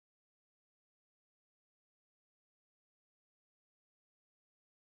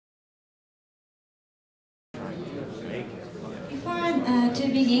to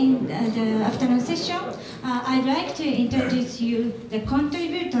begin the afternoon session, I'd like to introduce you the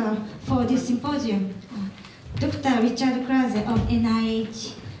contributor for this symposium, Dr. Richard Krause of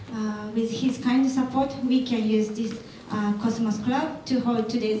NIH. With his kind support, we can use this Cosmos Club to hold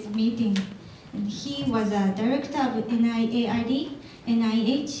today's meeting. And he was a director of NIAID,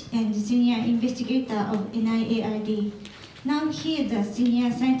 NIH, and senior investigator of NIAID. Now he is the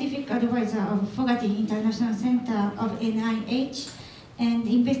senior scientific advisor of Fogarty International Center of NIH and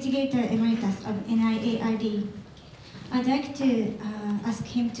investigator emeritus of NIAID. I'd like to ask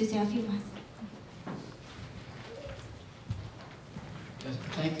him to say a few words. Yes,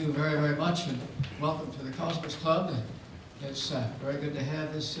 thank you very, very much, and welcome to the Cosmos Club. It's very good to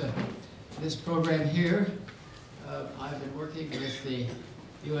have this program here. I've been working with the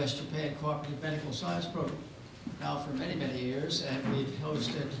US-Japan Cooperative Medical Science Program now for many, many years, and we've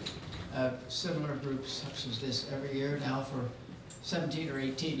hosted similar groups such as this every year now for 17 or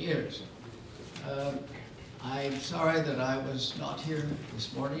 18 years. I'm sorry that I was not here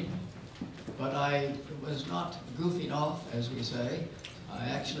this morning, but I was not goofing off, as we say. I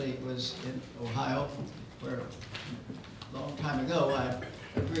actually was in Ohio, where a long time ago I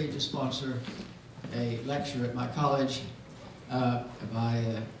agreed to sponsor a lecture at my college by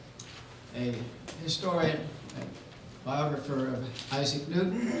a historian and biographer of Isaac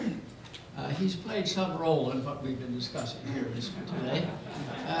Newton. He's played some role in what we've been discussing here today.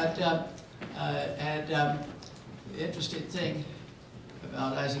 The interesting thing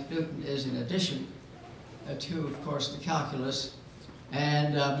about Isaac Newton is, in addition to, of course, the calculus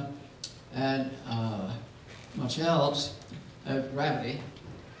and much else, gravity.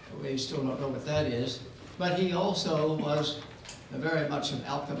 We still don't know what that is, but he also was very much an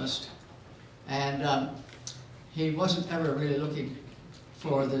alchemist, and he wasn't ever really looking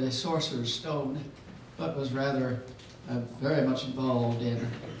for the sorcerer's stone, but was rather very much involved in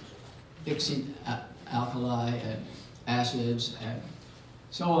mixing alkali and acids and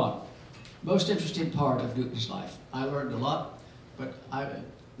so on. Most interesting part of Newton's life. I learned a lot, but I'm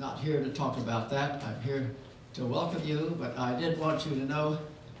not here to talk about that. I'm here to welcome you, but I did want you to know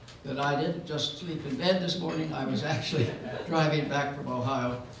that I didn't just sleep in bed this morning. I was actually driving back from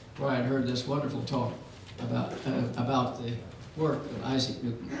Ohio, where I had heard this wonderful talk about the work of Isaac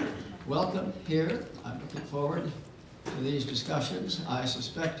Newton. Welcome here. I'm looking forward to these discussions. I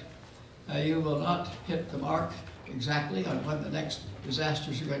suspect you will not hit the mark exactly on when the next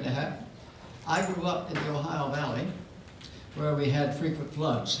disasters are going to happen. I grew up in the Ohio Valley, where we had frequent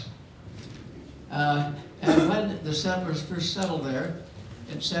floods. And when the settlers first settled there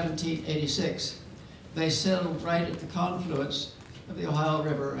in 1786, they settled right at the confluence of the Ohio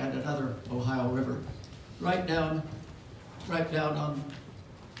River and another Ohio River, right down on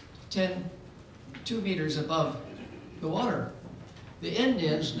 2 meters above the water. The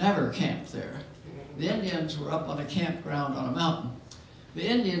Indians never camped there. The Indians were up on a campground on a mountain. The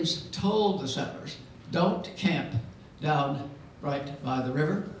Indians told the settlers, don't camp down right by the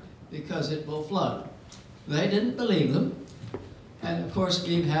river because it will flood. They didn't believe them. And of course,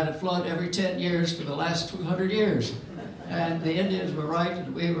 we've had a flood every 10 years for the last 200 years. And the Indians were right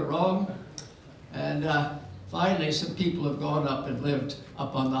and we were wrong. And finally, some people have gone up and lived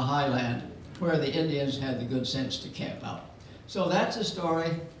up on the highland where the Indians had the good sense to camp out. So that's a story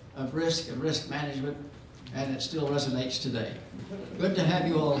of risk and risk management, and it still resonates today. Good to have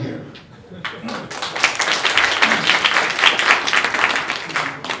you all here.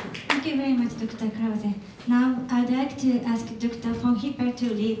 Thank you very much, Dr. Krause. Now, I'd like to ask Dr. von Hipper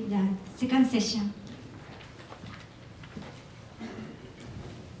to lead the second session.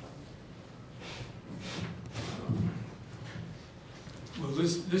 Well,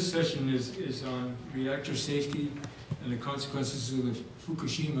 this session is on reactor safety and the consequences of the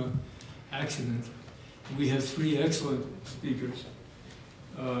Fukushima accident. We have 3 excellent speakers.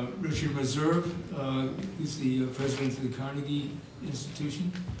 Richard Meserve, who's the president of the Carnegie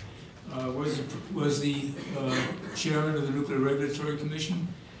Institution, was the chairman of the Nuclear Regulatory Commission,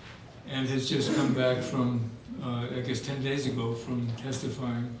 and has just come back from, I guess 10 days ago, from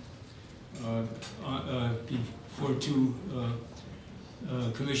testifying before 2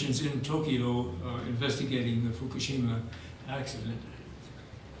 commissions in Tokyo investigating the Fukushima accident.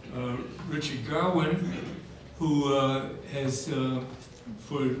 Richard Garwin, who has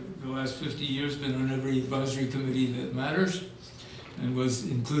for the last 50 years been on every advisory committee that matters, and was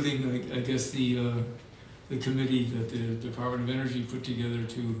including, I guess, the committee that the Department of Energy put together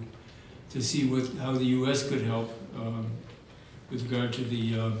to see how the U.S. could help with regard to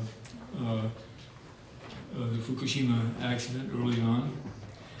the Fukushima accident early on.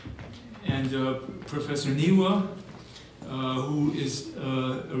 And Professor Niwa who is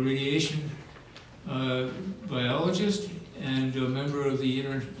a radiation biologist and a member of the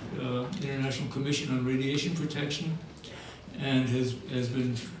International Commission on Radiation Protection, and has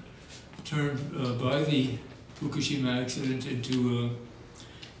been turned by the Fukushima accident into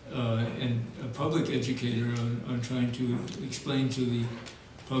a public educator on trying to explain to the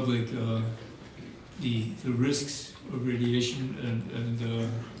public the risks of radiation and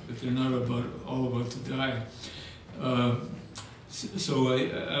that they're not all about to die. So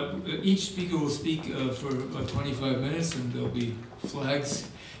each speaker will speak for about 25 minutes, and there'll be flags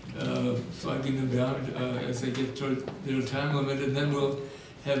flagging them down as they get toward their time limit, and then we'll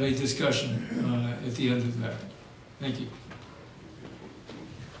have a discussion at the end of that. Thank you.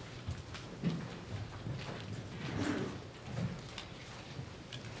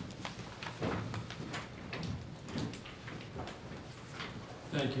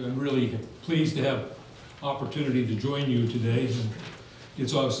 Thank you. I'm really pleased to have opportunity to join you today. And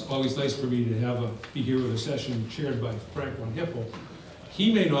it's always nice for me to be here with a session chaired by Frank von Hippel.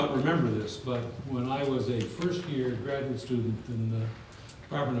 He may not remember this, but when I was a first-year graduate student in the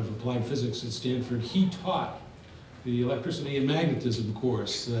Department of Applied Physics at Stanford, he taught the electricity and magnetism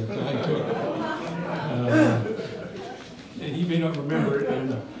course that I took. And he may not remember it,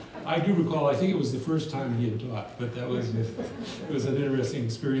 and I do recall, I think it was the first time he had taught, but it was an interesting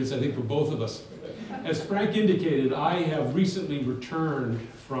experience, I think, for both of us. As Frank indicated, I have recently returned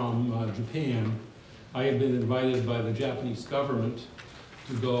from Japan. I have been invited by the Japanese government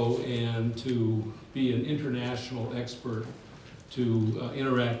to go and to be an international expert to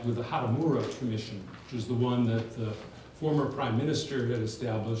interact with the Hatamura Commission, which is the one that the former Prime Minister had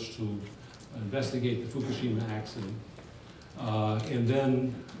established to investigate the Fukushima accident. And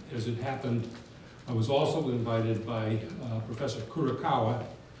then, as it happened, I was also invited by Professor Kurakawa,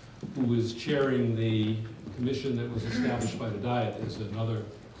 who is chairing the commission that was established by the Diet as another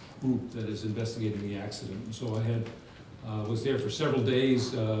group that is investigating the accident. And so I was there for several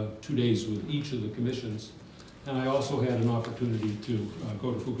days, 2 days with each of the commissions. And I also had an opportunity to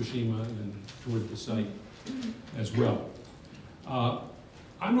go to Fukushima and tour the site as well.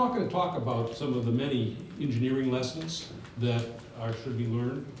 I'm not going to talk about some of the many engineering lessons that should be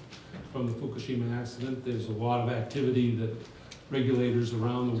learned from the Fukushima accident. There's a lot of activity that regulators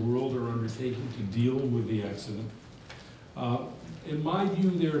around the world are undertaking to deal with the accident. In my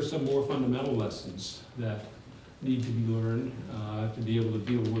view, there are some more fundamental lessons that need to be learned to be able to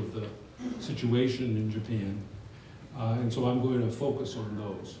deal with the situation in Japan. And so I'm going to focus on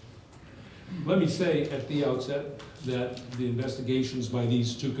those. Let me say at the outset that the investigations by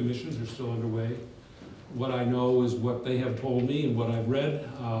these two commissions are still underway. What I know is what they have told me and what I've read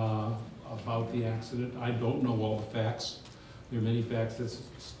about the accident. I don't know all the facts. There are many facts that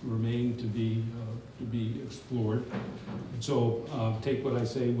remain to be explored. And so take what I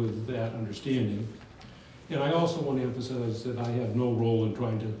say with that understanding. And I also want to emphasize that I have no role in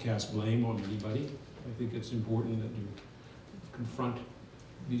trying to cast blame on anybody. I think it's important that you confront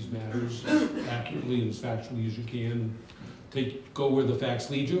these matters accurately and as factually as you can. Go where the facts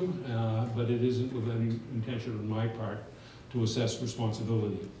lead you, but it isn't with any intention on my part to assess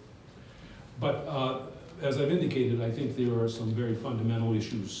responsibility. But as I've indicated, I think there are some very fundamental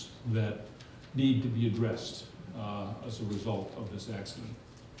issues that need to be addressed as a result of this accident.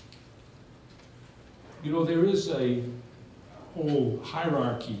 You know, there is a whole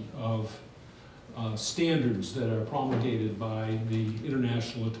hierarchy of standards that are promulgated by the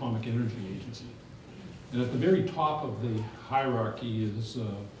International Atomic Energy Agency. And at the very top of the hierarchy is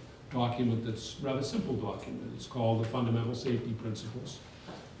a document that's a rather simple document. It's called the Fundamental Safety Principles.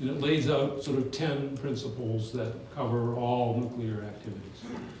 And it lays out sort of 10 principles that cover all nuclear activities.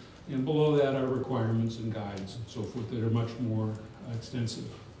 And below that are requirements and guides and so forth that are much more extensive.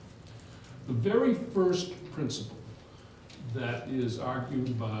 The very first principle that is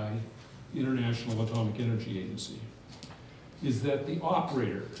argued by the International Atomic Energy Agency is that the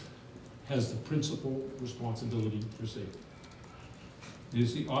operator has the principal responsibility for safety. It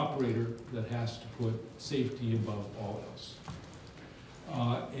is the operator that has to put safety above all else.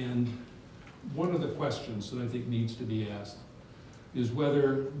 And one of the questions that I think needs to be asked is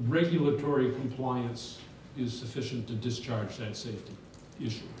whether regulatory compliance is sufficient to discharge that safety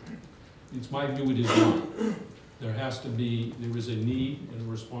issue. It's my view it is not. There is a need and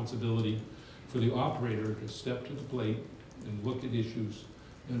a responsibility for the operator to step to the plate and look at issues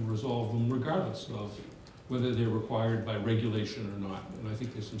and resolve them regardless of whether they're required by regulation or not. And I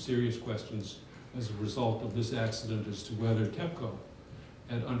think there's some serious questions as a result of this accident as to whether TEPCO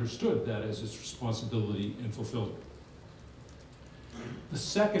had understood that as its responsibility and fulfilled it. The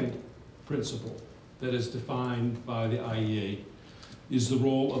second principle that is defined by the IEA is the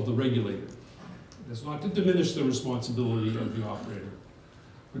role of the regulator. It's not to diminish the responsibility of the operator,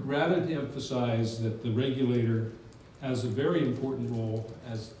 but rather to emphasize that the regulator has a very important role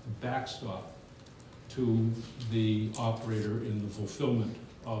as the backstop to the operator in the fulfillment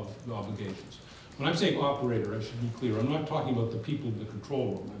of the obligations. When I'm saying operator, I should be clear, I'm not talking about the people in the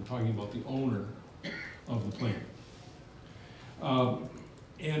control room, I'm talking about the owner of the plant.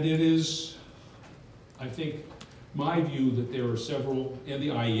 And it is, I think, my view that there are several, and the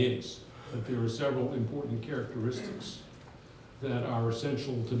IEA's, that there are several important characteristics that are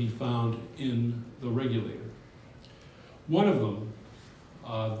essential to be found in the regulator. One of them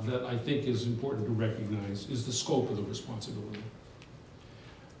that I think is important to recognize is the scope of the responsibility.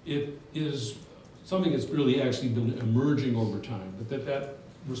 It is something that's really actually been emerging over time, but that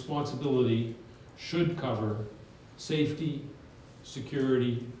responsibility should cover safety,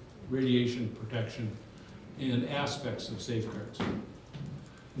 security, radiation protection, and aspects of safeguards.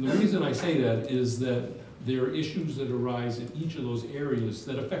 And the reason I say that is that there are issues that arise in each of those areas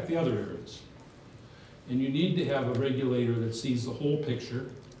that affect the other areas. And you need to have a regulator that sees the whole picture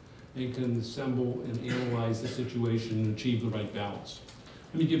and can assemble and analyze the situation and achieve the right balance.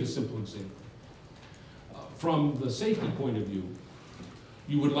 Let me give a simple example. From the safety point of view,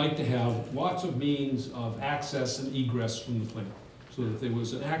 you would like to have lots of means of access and egress from the plant. So that if there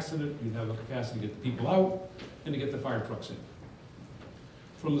was an accident, you'd have a capacity to get the people out and to get the fire trucks in.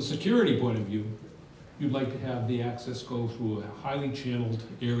 From the security point of view, you'd like to have the access go through a highly channeled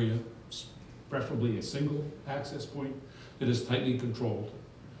area, preferably a single access point that is tightly controlled.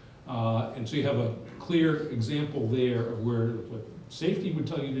 And so you have a clear example there of where what safety would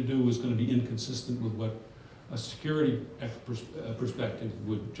tell you to do is going to be inconsistent with what a security perspective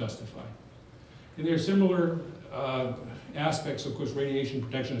would justify. And there are similar aspects. Of course, radiation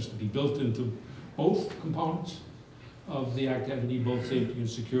protection is to be built into both components of the activity, both safety and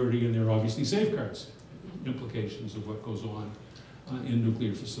security, and there are obviously safeguards, implications of what goes on in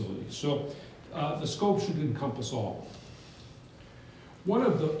nuclear facilities. So the scope should encompass all. One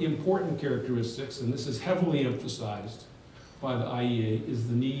of the important characteristics, and this is heavily emphasized by the IEA, is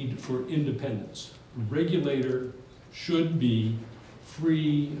the need for independence. The regulator should be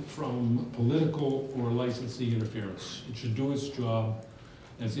free from political or licensing interference. It should do its job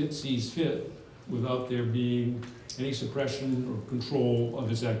as it sees fit without there being any suppression or control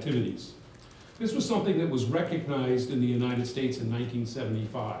of its activities. This was something that was recognized in the United States in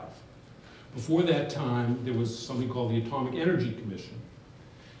 1975. Before that time, there was something called the Atomic Energy Commission,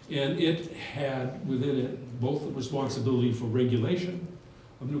 and it had within it both the responsibility for regulation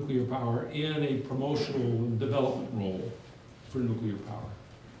of nuclear power and a promotional and development role for nuclear power.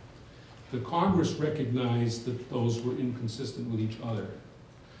 The Congress recognized that those were inconsistent with each other,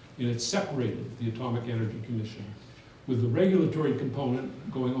 and it separated the Atomic Energy Commission, with the regulatory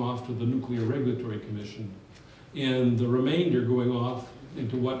component going off to the Nuclear Regulatory Commission, and the remainder going off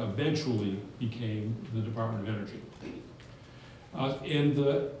into what eventually became the Department of Energy. And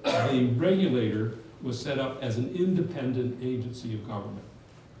the regulator was set up as an independent agency of government.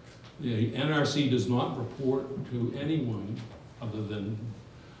 The NRC does not report to anyone other than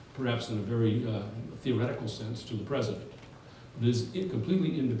perhaps in a very theoretical sense to the president. It is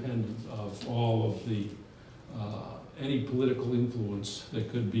completely independent of all of the any political influence that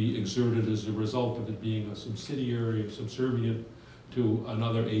could be exerted as a result of it being a subsidiary or subservient to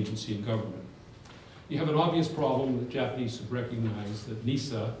another agency in government. You have an obvious problem that Japanese have recognized that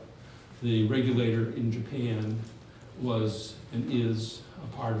NISA, the regulator in Japan, was and is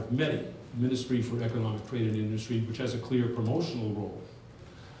a part of METI, Ministry for Economic Trade and Industry, which has a clear promotional role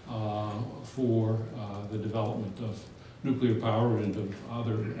for the development of nuclear power and of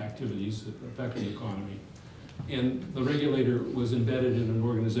other activities that affect the economy. And the regulator was embedded in an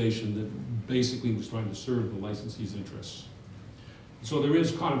organization that basically was trying to serve the licensee's interests. So there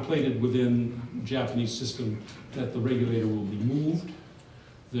is contemplated within the Japanese system that the regulator will be moved.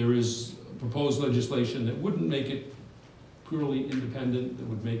 There is proposed legislation that wouldn't make it purely independent, that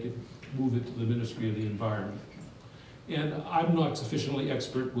would make it, move it to the Ministry of the Environment. And I'm not sufficiently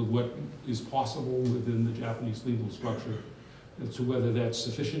expert with what is possible within the Japanese legal structure as to whether that's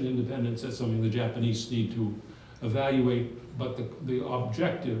sufficient independence. That's something the Japanese need to evaluate, but the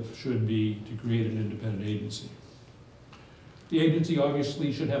objective should be to create an independent agency. The agency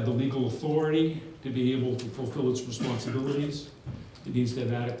obviously should have the legal authority to be able to fulfill its responsibilities. It needs to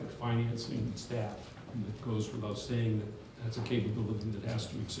have adequate financing and staff, and it goes without saying that that's a capability that has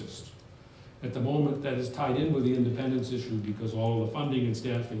to exist. At the moment, that is tied in with the independence issue because all of the funding and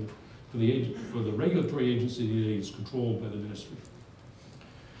staffing for the regulatory agency is controlled by the ministry.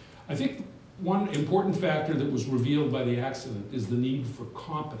 I think One important factor that was revealed by the accident is the need for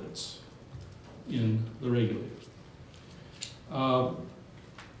competence in the regulators. The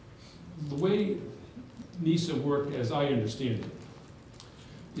way NISA worked, as I understand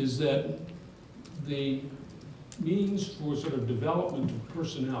it, is that the means for sort of development of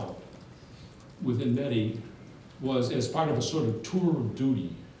personnel within METI was as part of a sort of tour of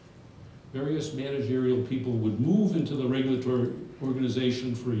duty. Various managerial people would move into the regulatory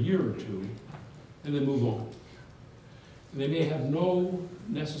organization for a year or two and then move on. And they may have no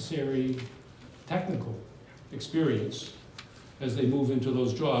necessary technical experience as they move into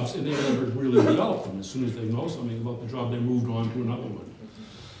those jobs, and they never really develop them. As soon as they know something about the job, they're moved on to another one.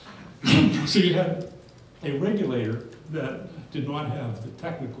 So you had a regulator that did not have the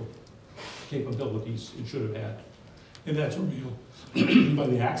technical capabilities it should have had. And that's revealed by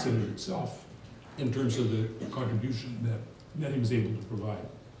the accident itself in terms of the contribution that he was able to provide.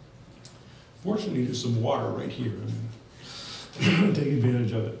 Fortunately, there's some water right here. Take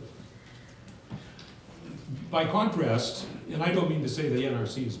advantage of it. By contrast, and I don't mean to say the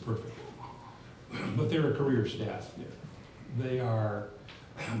NRC is perfect, but they're a career staff there. They are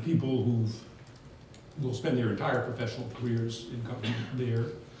people who will spend their entire professional careers in government there.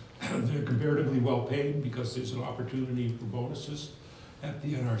 They're comparatively well paid because there's an opportunity for bonuses at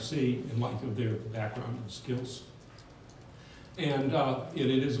the NRC in light of their background and skills. And it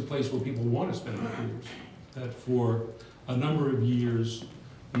is a place where people want to spend their careers. That for a number of years,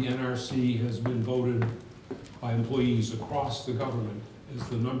 the NRC has been voted by employees across the government as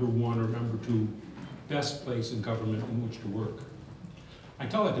the #1 or #2 best place in government in which to work. I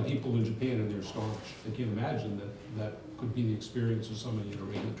tell that to people in Japan and they're astonished. They can't imagine that that could be the experience of somebody in a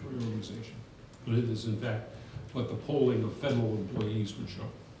regulatory organization. But it is in fact what the polling of federal employees would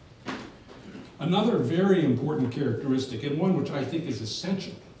show. Another very important characteristic, and one which I think is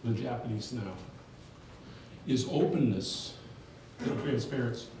essential for the Japanese now, is openness and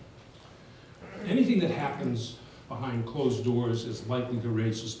transparency. Anything that happens behind closed doors is likely to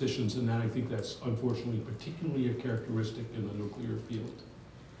raise suspicions, and I think that's unfortunately particularly a characteristic in the nuclear field.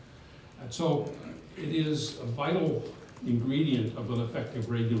 And so it is a vital ingredient of an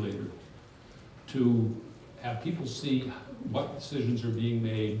effective regulator to have people see what decisions are being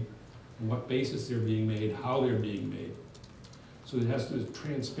made, on what basis they're being made, how they're being made. So it has to,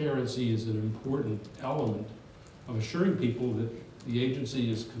 transparency is an important element of assuring people that the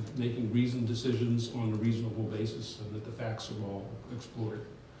agency is making reasoned decisions on a reasonable basis and that the facts are all explored.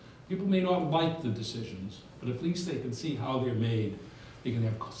 People may not like the decisions, but at least they can see how they're made. They can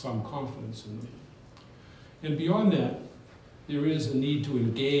have some confidence in them. And beyond that, there is a need to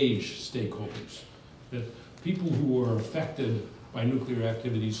engage stakeholders, that people who are affected by nuclear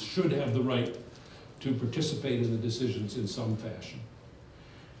activities should have the right to participate in the decisions in some fashion.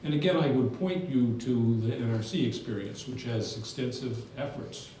 And again, I would point you to the NRC experience, which has extensive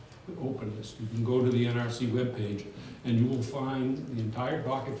efforts with openness. You can go to the NRC webpage and you will find the entire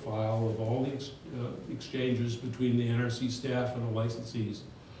docket file of all the exchanges between the NRC staff and the licensees.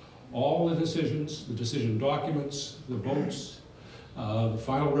 All the decisions, the decision documents, the votes, the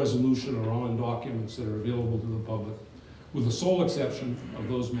final resolution are all in documents that are available to the public, with the sole exception of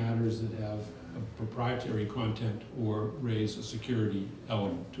those matters that have a proprietary content or raise a security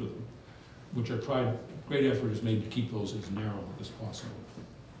element to them, which are tried, great effort is made to keep those as narrow as possible.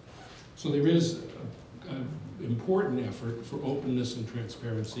 So there is an important effort for openness and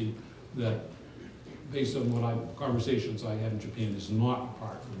transparency that, based on what conversations I had in Japan, is not a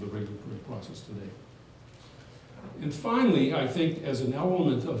part of the regulatory process today. And finally, I think as an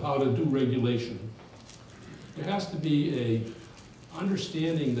element of how to do regulation, there has to be an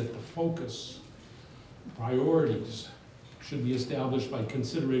understanding that the focus, priorities, should be established by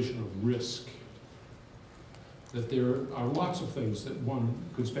consideration of risk. That there are lots of things that one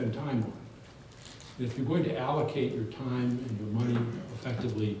could spend time on. And if you're going to allocate your time and your money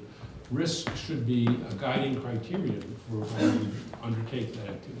effectively, risk should be a guiding criterion for how you undertake that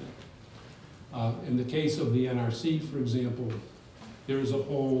activity. In the case of the NRC, for example, there is the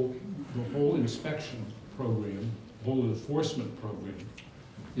whole inspection program, the whole enforcement program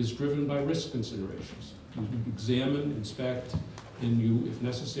is driven by risk considerations. You examine, inspect, and you, if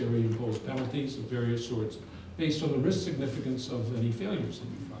necessary, impose penalties of various sorts based on the risk significance of any failures that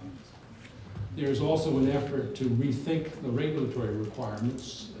you find. There's also an effort to rethink the regulatory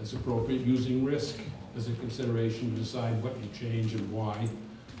requirements as appropriate, using risk as a consideration to decide what you change and why.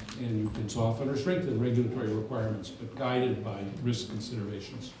 And you can soften or strengthen regulatory requirements, but guided by risk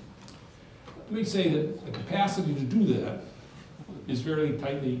considerations. Let me say that the capacity to do that is very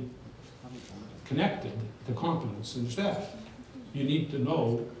tightly connected to competence in staff. You need to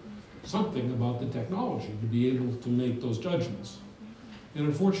know something about the technology to be able to make those judgments. And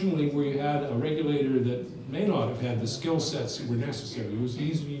unfortunately, where you had a regulator that may not have had the skill sets that were necessary, it was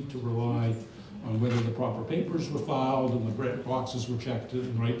easy to rely on whether the proper papers were filed and the boxes were checked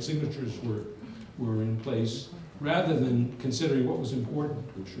and the right signatures were in place, rather than considering what was important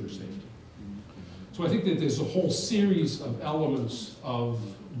to assure safety. So I think that there's a whole series of elements of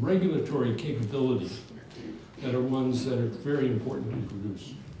regulatory capability that are ones that are very important to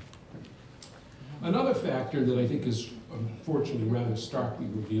produce. Another factor that I think is unfortunately rather starkly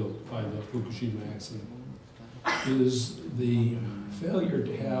revealed by the Fukushima accident is the failure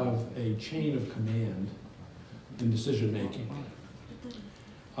to have a chain of command in decision making.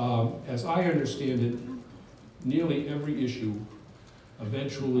 As I understand it, nearly every issue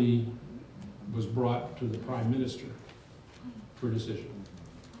eventually was brought to the Prime Minister for decision.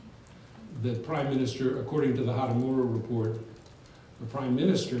 The Prime Minister, according to the Hadamura report, the Prime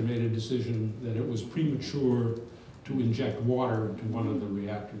Minister made a decision that it was premature to inject water into one of the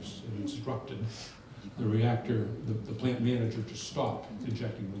reactors and instructed the reactor, the plant manager, to stop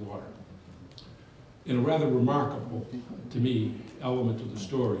injecting the water. In a rather remarkable, to me, element of the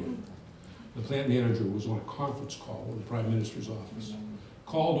story, the plant manager was on a conference call with the Prime Minister's office,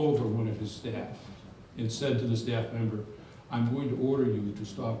 called over one of his staff, and said to the staff member, "I'm going to order you to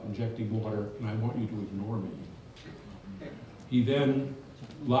stop injecting water, and I want you to ignore me." He then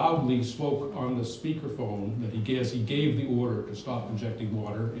loudly spoke on the speakerphone as he gave the order to stop injecting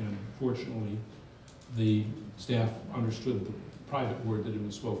water, and fortunately, the staff understood the private word that had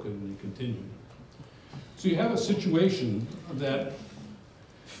been spoken, and they continued. So you have a situation that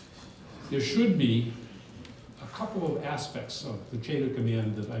there should be a couple of aspects of the chain of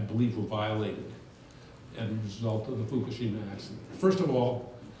command that I believe were violated as a result of the Fukushima accident. First of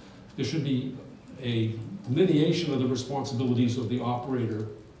all, there should be a delineation of the responsibilities of the operator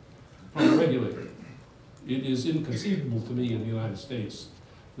from the regulator. It is inconceivable to me in the United States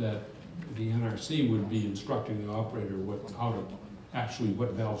that the NRC would be instructing the operator what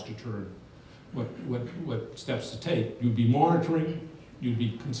valves to turn, what steps to take. You'd be monitoring, you'd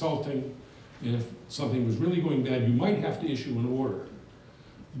be consulting, and if something was really going bad, you might have to issue an order.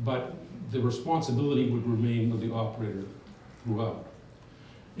 But the responsibility would remain with the operator throughout.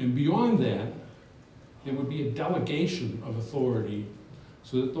 And beyond that, there would be a delegation of authority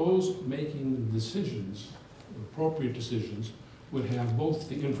so that those making the decisions, appropriate decisions, would have both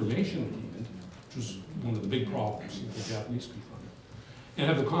the information at hand, which is one of the big problems that the Japanese confronted, and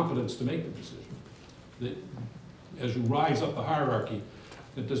have the competence to make the decision. That as you rise up the hierarchy,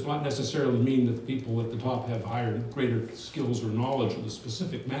 that does not necessarily mean that the people at the top have greater skills or knowledge of the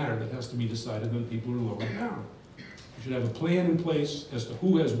specific matter that has to be decided than people who are lower down. You should have a plan in place as to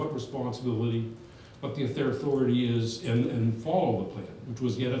who has what responsibility, what their authority is, and follow the plan, which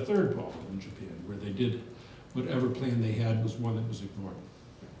was yet a third problem in Japan, where they did whatever plan they had was one that was ignored.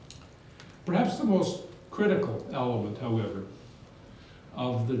 Perhaps the most critical element, however,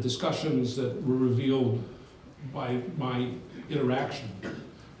 of the discussions that were revealed by my interaction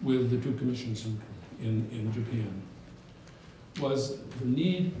with the two commissions in Japan was the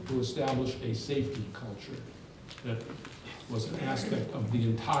need to establish a safety culture that was an aspect of the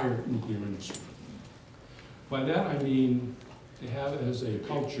entire nuclear industry. By that I mean to have as a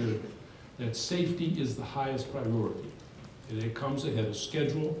culture that safety is the highest priority. And it comes ahead of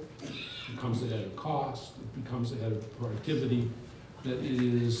schedule, it comes ahead of cost, it becomes ahead of productivity, that it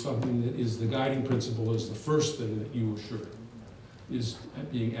is something that is the guiding principle, is the first thing that you assure is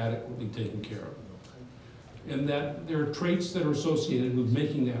being adequately taken care of. And that there are traits that are associated with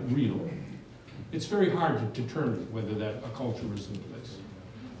making that real. It's very hard to determine whether a culture is in place.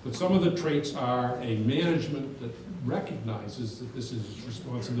 But some of the traits are a management that recognizes that this is its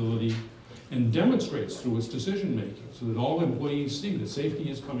responsibility and demonstrates through its decision making so that all employees see that safety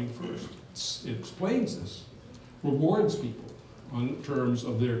is coming first. It explains this, rewards people on terms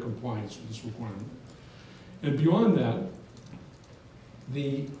of their compliance with this requirement. And beyond that,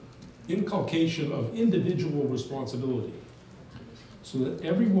 the inculcation of individual responsibility so that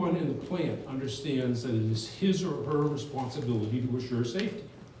everyone in the plant understands that it is his or her responsibility to assure safety.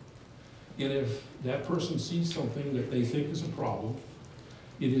 And if that person sees something that they think is a problem,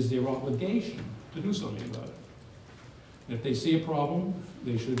 it is their obligation to do something about it. And if they see a problem,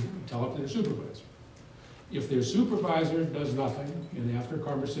 they should tell it to their supervisor. If their supervisor does nothing, and after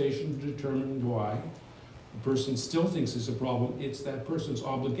conversation determine why, the person still thinks it's a problem, it's that person's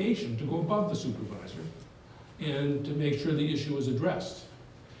obligation to go above the supervisor and to make sure the issue is addressed.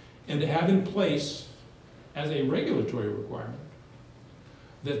 And to have in place, as a regulatory requirement,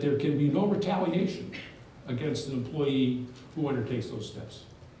 that there can be no retaliation against an employee who undertakes those steps.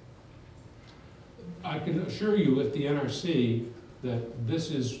 I can assure you at the NRC that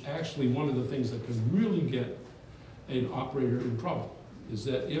this is actually one of the things that can really get an operator in trouble, is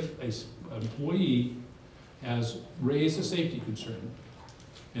that if an employee has raised a safety concern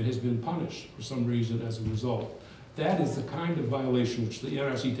and has been punished for some reason as a result, that is the kind of violation which the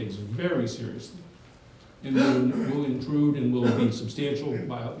NRC takes very seriously and will intrude and will be substantial,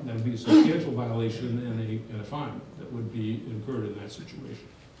 that would be a substantial violation and a fine that would be incurred in that situation.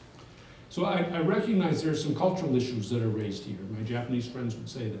 So I recognize there are some cultural issues that are raised here. My Japanese friends would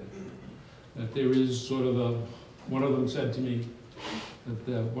say that there is sort of one of them said to me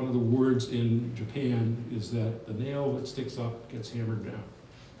that one of the words in Japan is that the nail that sticks up gets hammered down.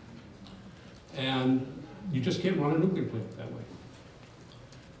 And you just can't run a nuclear plant that way.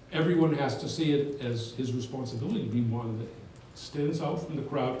 Everyone has to see it as his responsibility to be one that stands out from the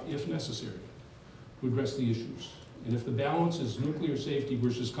crowd if necessary to address the issues. And if the balance is nuclear safety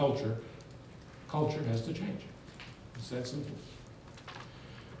versus culture, culture has to change. It's that simple.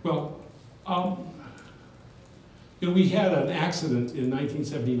 Well, we had an accident in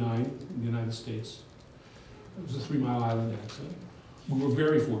 1979 in the United States. It was a 3 Mile Island accident. We were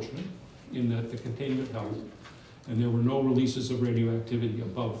very fortunate in that the containment held, and there were no releases of radioactivity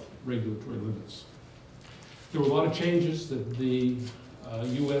above regulatory limits. There were a lot of changes that the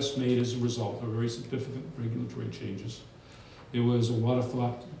US made as a result, very significant regulatory changes. There was a lot of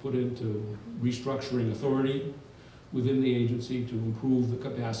thought put into restructuring authority within the agency to improve the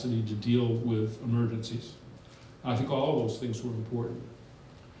capacity to deal with emergencies. I think all of those things were important.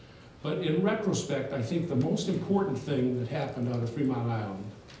 But in retrospect, I think the most important thing that happened out of 3 Mile Island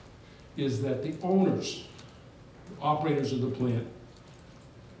is that the owners, the operators of the plant,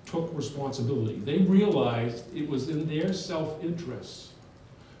 took responsibility. They realized it was in their self-interest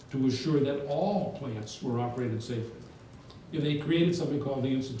to assure that all plants were operated safely. And they created something called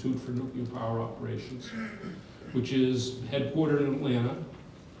the Institute for Nuclear Power Operations, which is headquartered in Atlanta,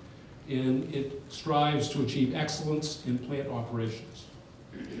 and it strives to achieve excellence in plant operations.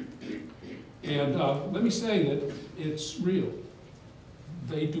 And let me say that it's real.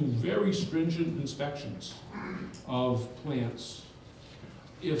 They do very stringent inspections of plants.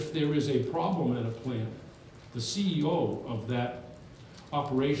 If there is a problem at a plant, the CEO of that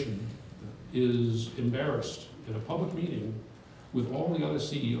operation is embarrassed in a public meeting with all the other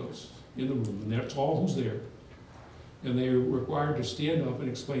CEOs in the room, and that's all who's there. And they're required to stand up and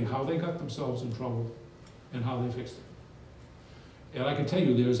explain how they got themselves in trouble and how they fixed it. And I can tell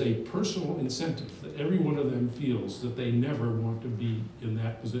you there's a personal incentive that every one of them feels that they never want to be in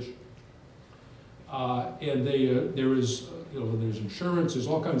that position. And there's insurance, there's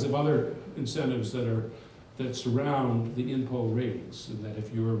all kinds of other incentives that surround the INPO ratings, and that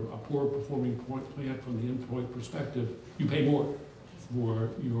if you're a poor performing plant from the INPO perspective, you pay more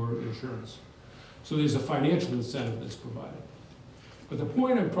for your insurance. So there's a financial incentive that's provided. But the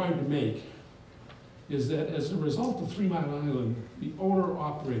point I'm trying to make is that as a result of 3 Mile Island, the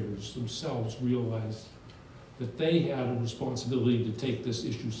owner-operators themselves realized that they had a responsibility to take this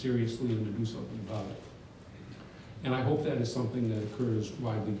issue seriously and to do something about it. And I hope that is something that occurs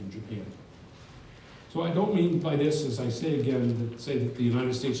widely in Japan. So I don't mean by this, as I say again, that the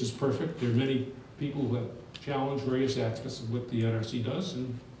United States is perfect. There are many people who have challenged various aspects of what the NRC does,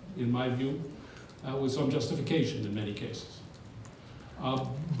 and in my view, with some justification in many cases.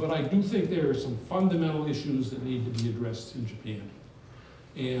 But I do think there are some fundamental issues that need to be addressed in Japan.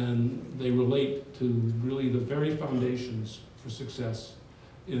 And they relate to really the very foundations for success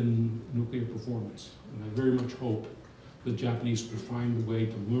in nuclear performance. And I very much hope the Japanese will find a way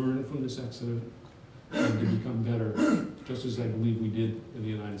to learn from this accident and to become better, just as I believe we did in the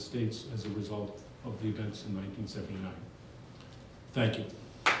United States as a result of the events in 1979. Thank you.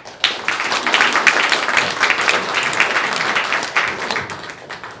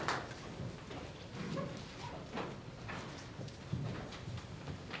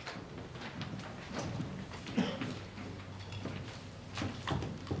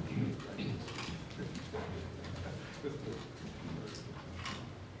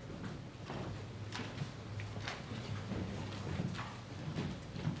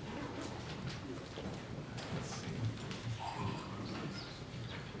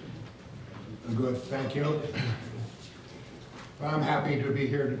 Good, thank you. I'm happy to be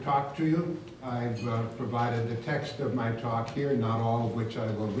here to talk to you. I've provided the text of my talk here, not all of which I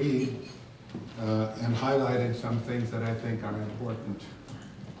will read, and highlighted some things that I think are important.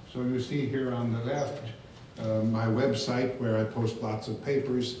 So you see here on the left my website where I post lots of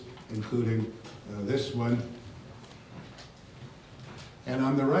papers, including this one. And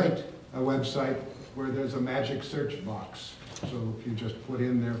on the right, a website where there's a magic search box. So if you just put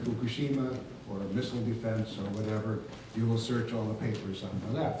in there Fukushima or missile defense or whatever, you will search all the papers on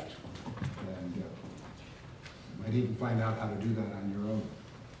the left. And you might even find out how to do that on your own.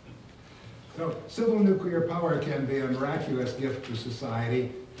 So civil nuclear power can be a miraculous gift to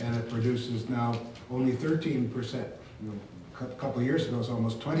society, and it produces now only 13%. A couple of years ago, it was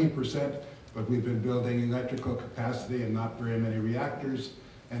almost 20%, but we've been building electrical capacity and not very many reactors,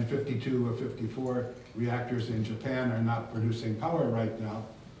 and 52 of 54 reactors in Japan are not producing power right now,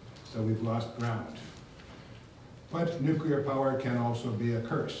 so we've lost ground. But nuclear power can also be a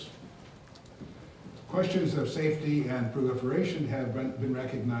curse. Questions of safety and proliferation have been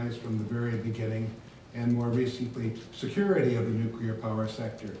recognized from the very beginning, and more recently, security of the nuclear power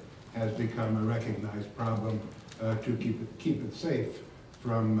sector has become a recognized problem to keep it safe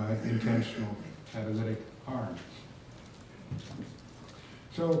from intentional catalytic harm.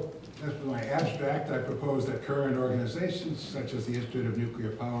 So, as for my abstract, I propose that current organizations, such as the Institute of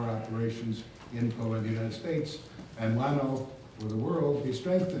Nuclear Power Operations, INPO in the United States, and WANO for the world, be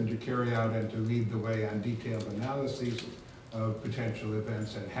strengthened to carry out and to lead the way on detailed analyses of potential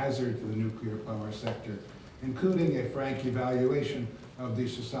events and hazard to the nuclear power sector, including a frank evaluation of the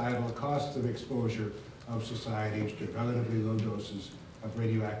societal costs of exposure of societies to relatively low doses of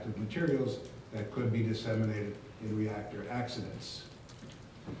radioactive materials that could be disseminated in reactor accidents.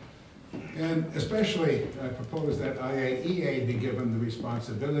 And especially, I propose that IAEA be given the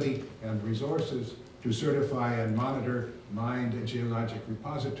responsibility and resources to certify and monitor mined geologic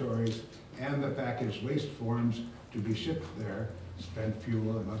repositories and the packaged waste forms to be shipped there, spent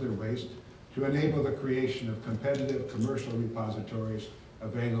fuel and other waste, to enable the creation of competitive commercial repositories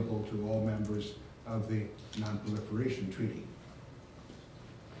available to all members of the Non-Proliferation Treaty.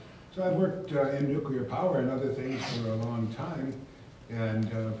 So I've worked in nuclear power and other things for a long time, and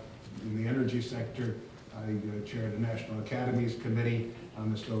in the energy sector, I chaired the National Academy's Committee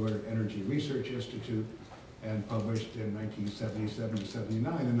on the Solar Energy Research Institute and published in 1977 to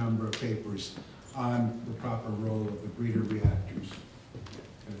 79 a number of papers on the proper role of the breeder reactors.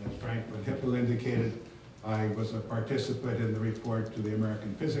 And as Frank von Hippel indicated, I was a participant in the report to the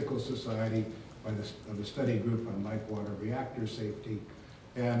American Physical Society of the study group on light water reactor safety,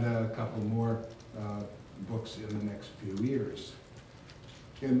 and a couple more books in the next few years.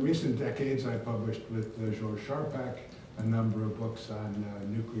 In recent decades, I published with Georges Charpak a number of books on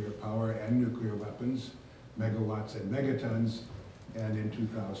nuclear power and nuclear weapons, megawatts and megatons, and in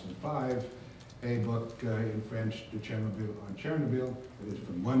 2005, a book in French, De Chernobyl on Chernobyl. It is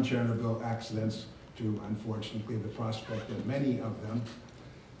from one Chernobyl accidents to, unfortunately, the prospect of many of them.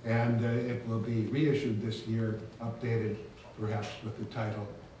 And it will be reissued this year, updated perhaps with the title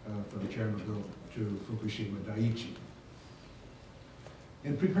From Chernobyl to Fukushima Daiichi.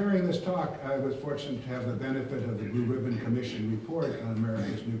 In preparing this talk, I was fortunate to have the benefit of the Blue Ribbon Commission report on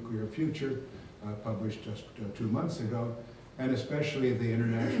America's nuclear future, published just 2 months ago, and especially the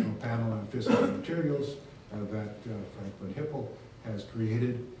International Panel on Fissile Materials that Frank von Hippel has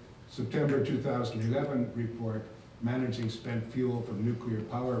created. September 2011 report, Managing Spent Fuel from Nuclear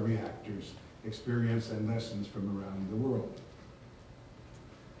Power Reactors, Experience and Lessons from Around the World.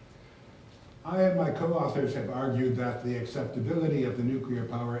 I and my co-authors have argued that the acceptability of the nuclear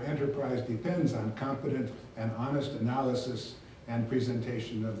power enterprise depends on competent and honest analysis and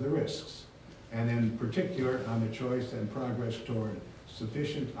presentation of the risks, and in particular on the choice and progress toward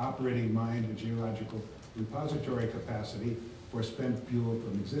sufficient operating mined and geological repository capacity for spent fuel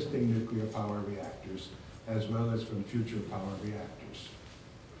from existing nuclear power reactors, as well as from future power reactors.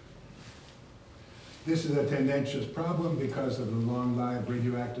 This is a tendentious problem because of the long-lived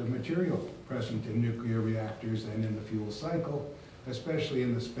radioactive material present in nuclear reactors and in the fuel cycle, especially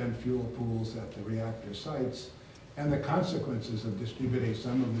in the spent fuel pools at the reactor sites, and the consequences of distributing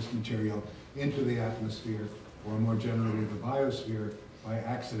some of this material into the atmosphere, or more generally the biosphere, by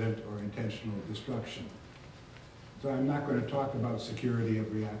accident or intentional destruction. So I'm not going to talk about security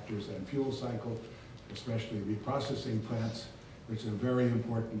of reactors and fuel cycle, especially reprocessing plants, which is a very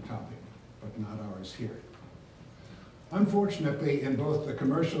important topic, but not ours here. Unfortunately, in both the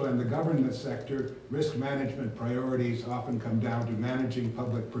commercial and the government sector, risk management priorities often come down to managing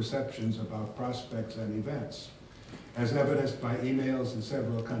public perceptions about prospects and events, as evidenced by emails in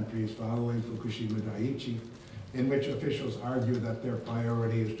several countries following Fukushima Daiichi, in which officials argue that their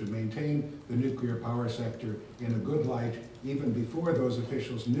priority is to maintain the nuclear power sector in a good light even before those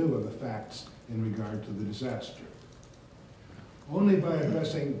officials knew of the facts in regard to the disaster. Only by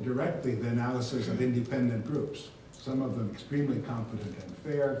addressing directly the analysis of independent groups, some of them extremely competent and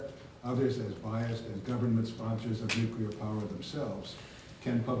fair, others as biased as government sponsors of nuclear power themselves,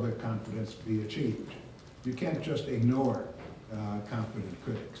 can public confidence be achieved. You can't just ignore competent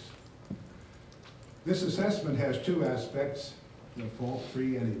critics. This assessment has two aspects, the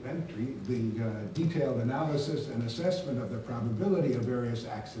fault-free and event-free, the detailed analysis and assessment of the probability of various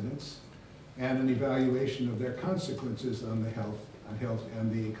accidents, and an evaluation of their consequences on health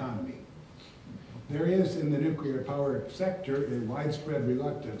and the economy. There is in the nuclear power sector a widespread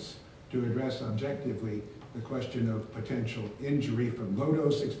reluctance to address objectively the question of potential injury from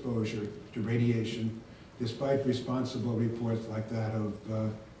low-dose exposure to radiation, despite responsible reports like that of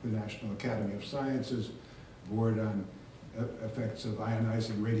the National Academy of Sciences, Board on Effects of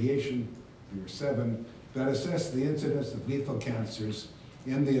Ionizing Radiation, Year 7, that assess the incidence of lethal cancers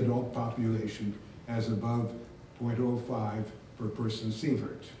in the adult population as above 0.05 per person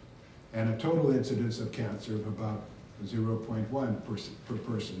sievert, and a total incidence of cancer of about 0.1 per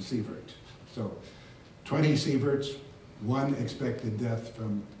person sievert. So 20 sieverts, 1 expected death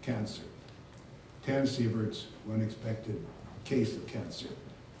from cancer. 10 sieverts, 1 expected case of cancer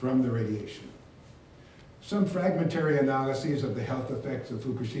from the radiation. Some fragmentary analyses of the health effects of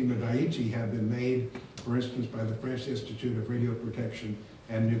Fukushima Daiichi have been made, for instance, by the French Institute of Radioprotection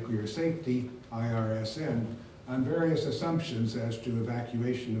and Nuclear Safety, IRSN, on various assumptions as to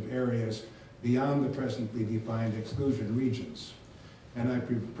evacuation of areas beyond the presently defined exclusion regions. And I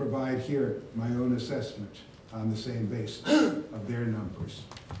provide here my own assessment on the same basis of their numbers.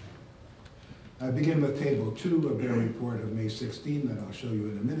 I begin with Table 2 of their report of May 16 that I'll show you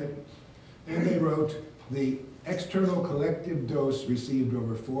in a minute. And they wrote, the external collective dose received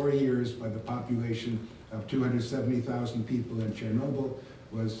over 4 years by the population of 270,000 people in Chernobyl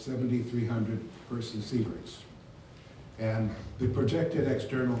was 7,300 person sieverts. And the projected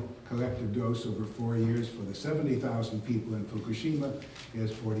external collective dose over 4 years for the 70,000 people in Fukushima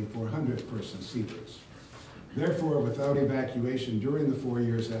is 4,400 person sieverts. Therefore, without evacuation during the 4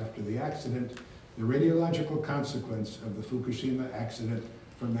 years after the accident, the radiological consequence of the Fukushima accident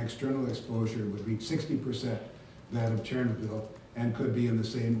from external exposure would reach 60% that of Chernobyl and could be in the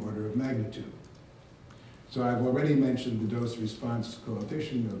same order of magnitude. So I've already mentioned the dose response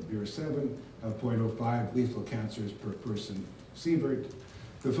coefficient of Year 7 of 0.05 lethal cancers per person sievert.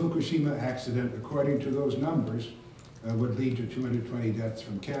 The Fukushima accident, according to those numbers, would lead to 220 deaths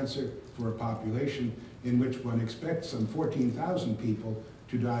from cancer for a population in which one expects some 14,000 people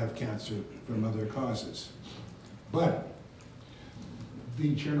to die of cancer from other causes. But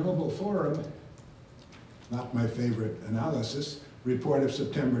the Chernobyl Forum, not my favorite analysis, report of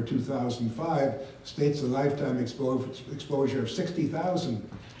September 2005 states a lifetime exposure of 60,000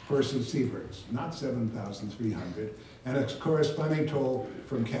 person sieverts, not 7,300, and a corresponding toll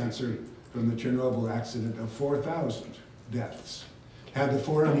from cancer from the Chernobyl accident of 4,000 deaths. Had the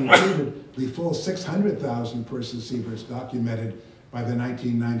forum included the full 600,000 person sieverts documented by the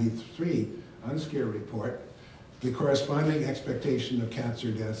 1993 UNSCARE report, the corresponding expectation of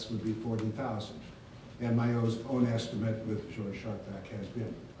cancer deaths would be 40,000. And my own estimate with George Sharpak has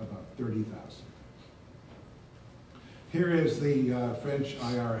been about 30,000. Here is the French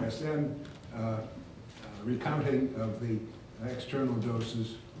IRSN recounting of the external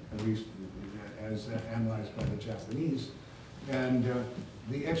doses, at least as analyzed by the Japanese. And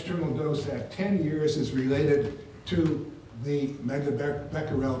the external dose at 10 years is related to the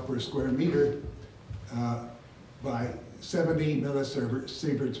megabecquerel per square meter by 70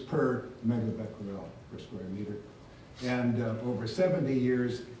 millisieverts per megabecquerel per square meter. And over 70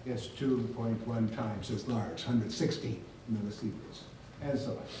 years, it's 2.1 times as large, 160 millisieverts, and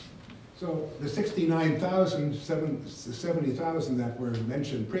so on. So the 69,000, 70,000 that were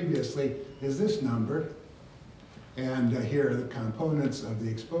mentioned previously is this number. And here are the components of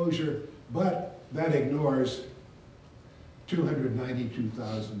the exposure, but that ignores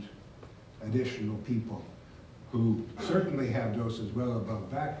 292,000 additional people who certainly have doses well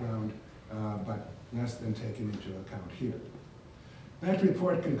above background, but less than taken into account here. That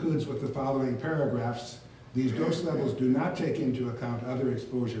report concludes with the following paragraphs. These dose levels do not take into account other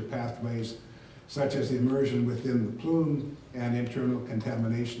exposure pathways, such as immersion within the plume and internal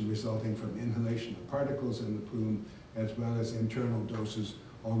contamination resulting from inhalation of particles in the plume, as well as internal doses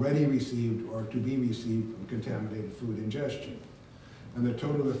already received or to be received from contaminated food ingestion. And the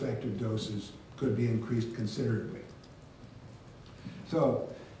total effective doses could be increased considerably. So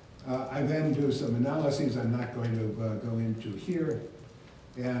I then do some analyses I'm not going to go into here.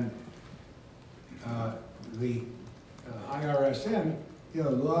 And the IRSN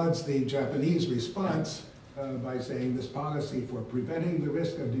lauds the Japanese response by saying this policy for preventing the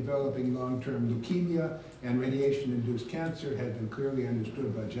risk of developing long-term leukemia and radiation-induced cancer had been clearly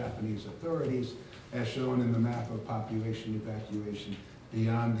understood by Japanese authorities, as shown in the map of population evacuation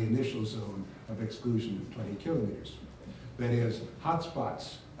beyond the initial zone of exclusion of 20 kilometers. that is,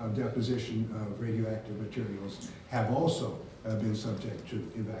 hotspots of deposition of radioactive materials, have also been subject to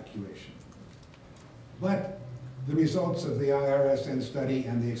evacuation. But the results of the IRSN study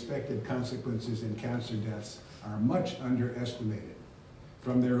and the expected consequences in cancer deaths are much underestimated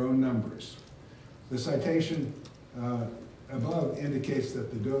from their own numbers. The citation above indicates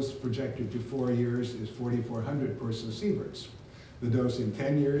that the dose projected to 4 years is 4,400 person-sieverts. The dose in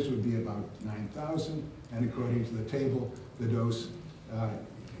 10 years would be about 9,000, and according to the table, the dose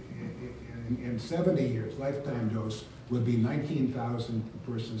in 70 years, lifetime dose, would be 19,000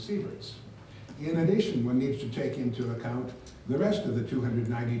 person-sieverts. In addition, one needs to take into account the rest of the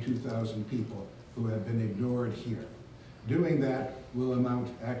 292,000 people who have been ignored here. Doing that will amount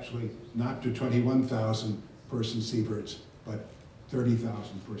actually not to 21,000 person-sieverts, but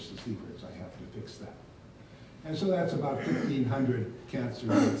 30,000 person-sieverts. I have to fix that. And so that's about 1,500 cancer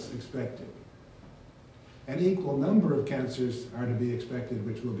deaths expected. An equal number of cancers are to be expected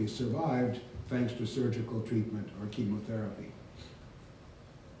which will be survived thanks to surgical treatment or chemotherapy.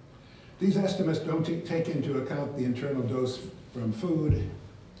 These estimates don't take into account the internal dose from food.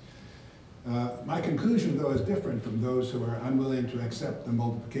 My conclusion, though, is different from those who are unwilling to accept the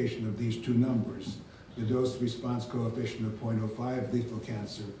multiplication of these two numbers, the dose-response coefficient of 0.05 lethal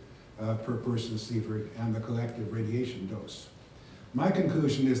cancer per person-sievert and the collective radiation dose. My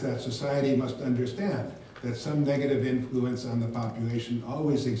conclusion is that society must understand that some negative influence on the population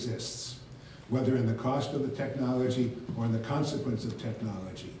always exists, whether in the cost of the technology or in the consequence of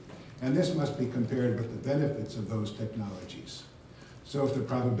technology. And this must be compared with the benefits of those technologies. So if the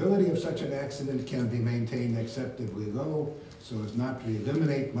probability of such an accident can be maintained acceptably low, so as not to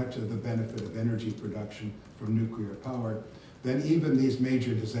eliminate much of the benefit of energy production from nuclear power, then even these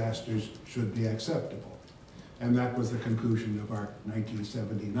major disasters should be acceptable. And that was the conclusion of our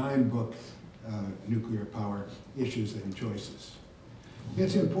 1979 book, Nuclear Power, Issues and Choices.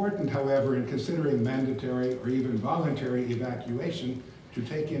 It's important, however, in considering mandatory or even voluntary evacuation to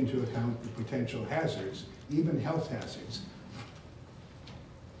take into account the potential hazards, even health hazards,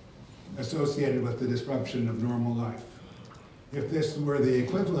 associated with the disruption of normal life. If this were the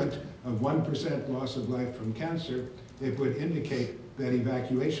equivalent of 1% loss of life from cancer, it would indicate that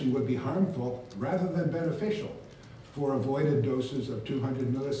evacuation would be harmful rather than beneficial for avoided doses of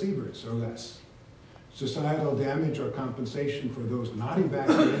 200 millisieverts or less. Societal damage or compensation for those not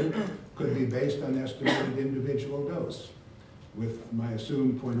evacuated could be based on estimated individual dose, with my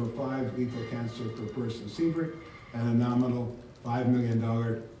assumed 0.05 lethal cancer per person-sievert and a nominal $5 million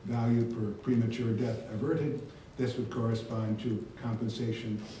value per premature death averted. This would correspond to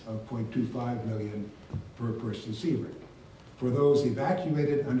compensation of 0.25 million per person-sievert. For those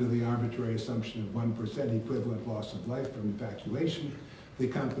evacuated under the arbitrary assumption of 1% equivalent loss of life from evacuation, the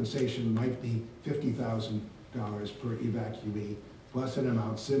compensation might be $50,000 per evacuee, plus an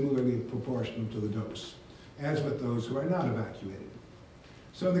amount similarly proportional to the dose, as with those who are not evacuated.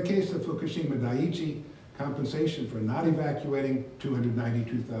 So in the case of Fukushima Daiichi, compensation for not evacuating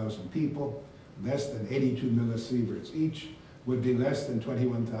 292,000 people, less than 82 millisieverts each, would be less than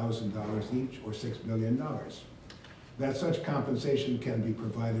 $21,000 each, or $6 million. That such compensation can be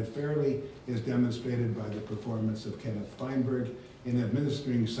provided fairly is demonstrated by the performance of Kenneth Feinberg in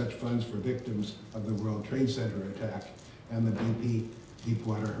administering such funds for victims of the World Trade Center attack and the BP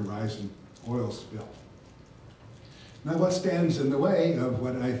Deepwater Horizon oil spill. Now, what stands in the way of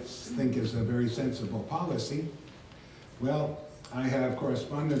what I think is a very sensible policy? Well, I have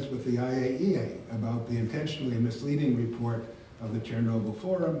correspondence with the IAEA about the intentionally misleading report of the Chernobyl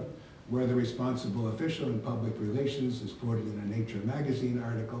Forum, where the responsible official in public relations is quoted in a Nature magazine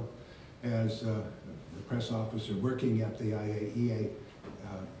article as the press officer working at the IAEA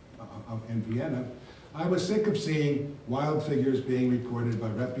in Vienna. I was sick of seeing wild figures being reported by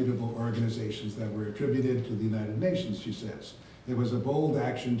reputable organizations that were attributed to the United Nations, she says. It was a bold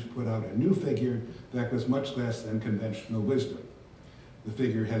action to put out a new figure that was much less than conventional wisdom. The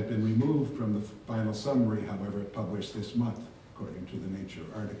figure has been removed from the final summary, however, published this month, according to the Nature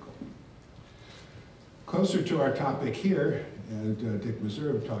article. Closer to our topic here, and Dick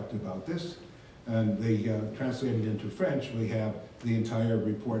Meserve talked about this, and they translated into French, we have the entire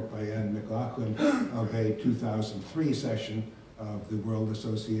report by Anne McLaughlin of a 2003 session of the World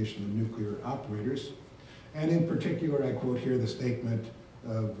Association of Nuclear Operators. And in particular, I quote here the statement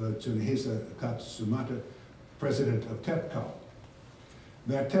of Tsunehisa Katsumata, president of TEPCO,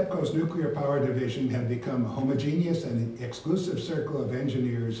 that TEPCO's nuclear power division had become a homogeneous and exclusive circle of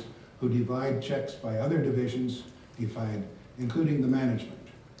engineers who divide checks by other divisions, including the management.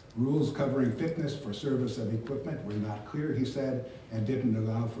 Rules covering fitness for service of equipment were not clear, he said, and didn't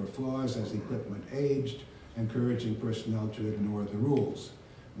allow for flaws as equipment aged. encouraging personnel to ignore the rules.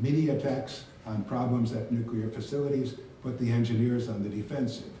 Media attacks on problems at nuclear facilities put the engineers on the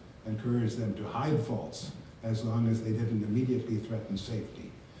defensive, encouraged them to hide faults as long as they didn't immediately threaten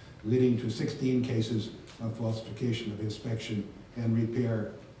safety, leading to 16 cases of falsification of inspection and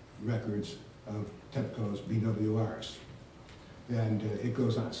repair records of TEPCO's BWRs. And it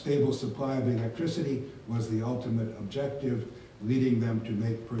goes on. Stable supply of electricity was the ultimate objective, leading them to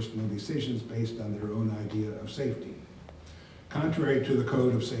make personal decisions based on their own idea of safety. Contrary to the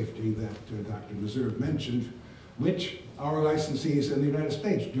code of safety that Dr. Meserve mentioned, which our licensees in the United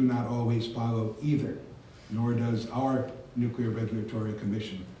States do not always follow either, nor does our Nuclear Regulatory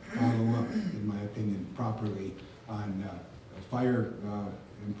Commission follow up, in my opinion, properly on fire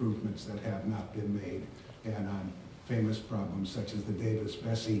improvements that have not been made and on famous problems such as the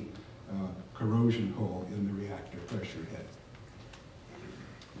Davis-Bessey corrosion hole in the reactor pressure head.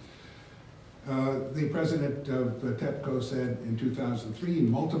 The president of TEPCO said in 2003,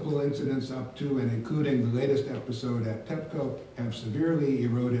 multiple incidents up to and including the latest episode at TEPCO have severely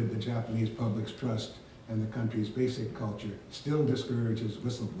eroded the Japanese public's trust, and the country's basic culture still discourages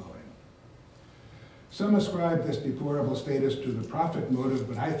whistleblowing. Some ascribe this deplorable status to the profit motive,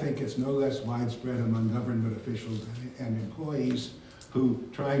 but I think it's no less widespread among government officials and employees who,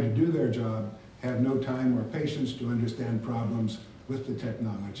 trying to do their job, have no time or patience to understand problems with the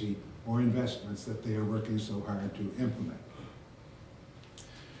technology or investments that they are working so hard to implement.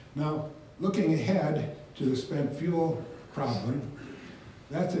 Now, looking ahead to the spent fuel problem,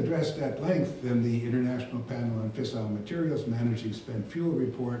 that's addressed at length in the International Panel on Fissile Materials Managing Spent Fuel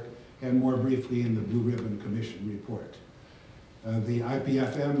report, and more briefly in the Blue Ribbon Commission report. The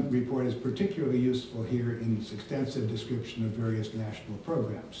IPFM report is particularly useful here in its extensive description of various national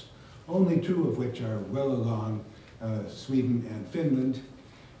programs, only two of which are well along, Sweden and Finland.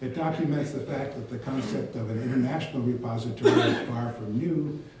 It documents the fact that the concept of an international repository is far from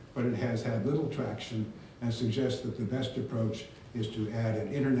new, but it has had little traction and suggests that the best approach is to add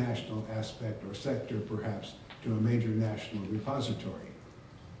an international aspect or sector, perhaps, to a major national repository.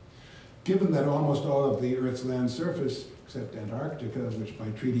 Given that almost all of the Earth's land surface, except Antarctica, which by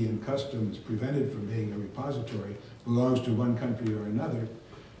treaty and custom is prevented from being a repository, belongs to one country or another,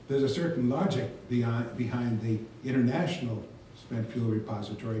 there's a certain logic behind the international spent fuel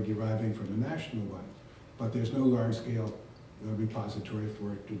repository deriving from the national one, but there's no large-scale repository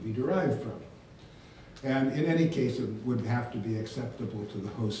for it to be derived from. And in any case, it would have to be acceptable to the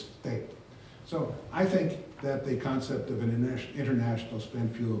host state. So I think that the concept of an international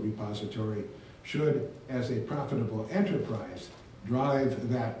spent fuel repository should, as a profitable enterprise, drive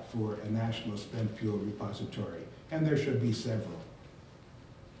that for a national spent fuel repository, and there should be several.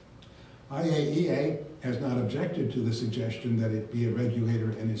 IAEA has not objected to the suggestion that it be a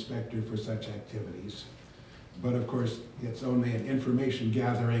regulator and inspector for such activities, but of course it's only an information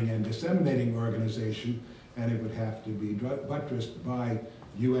gathering and disseminating organization, and it would have to be buttressed by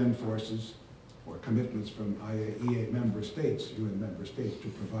UN forces or commitments from IAEA member states, UN member states, to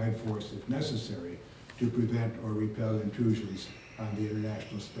provide force if necessary to prevent or repel intrusions on the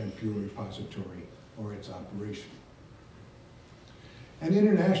International Spent Fuel Repository or its operation. An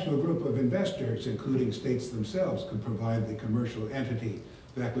international group of investors, including states themselves, could provide the commercial entity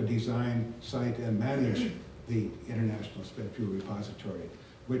that would design, site, and manage the International Spent Fuel Repository,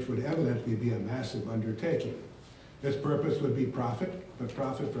 which would evidently be a massive undertaking. Its purpose would be profit, but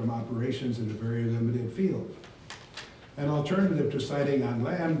profit from operations in a very limited field. An alternative to siting on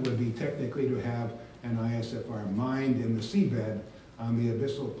land would be technically to have an ISFR mined in the seabed on the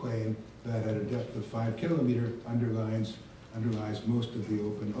abyssal plain that at a depth of 5 kilometers underlies most of the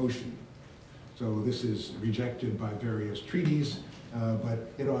open ocean. So this is rejected by various treaties,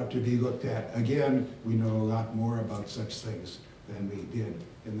 but it ought to be looked at. Again, we know a lot more about such things than we did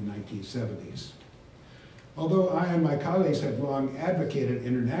in the 1970s. Although I and my colleagues have long advocated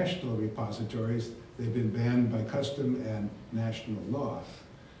international repositories, they've been banned by custom and national law.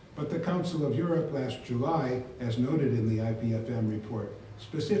 But the Council of Europe last July, as noted in the IPFM report,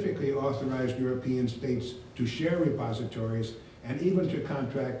 specifically authorized European states to share repositories and even to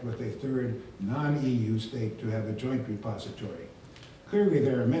contract with a third non-EU state to have a joint repository. Clearly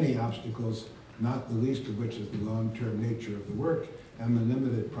there are many obstacles, not the least of which is the long-term nature of the work and the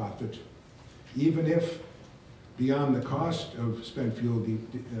limited profit. Even if, beyond the cost of spent fuel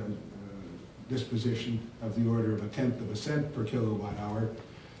disposition of the order of 1/10 of a cent per kilowatt hour,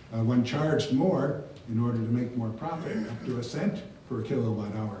 when charged more in order to make more profit, up to 1 cent per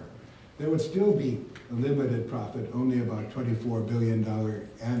kilowatt hour, there would still be a limited profit, only about $24 billion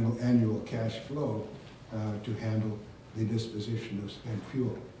annual cash flow to handle the disposition of spent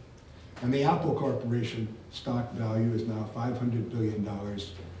fuel. And the Apple Corporation stock value is now $500 billion.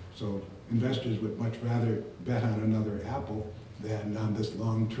 So investors would much rather bet on another Apple than on this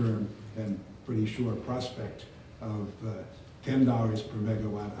long-term and pretty sure prospect of $10 per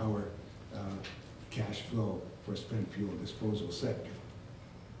megawatt hour cash flow for spent fuel disposal sector.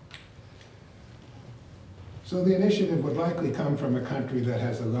 So the initiative would likely come from a country that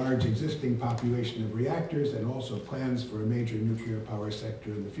has a large existing population of reactors and also plans for a major nuclear power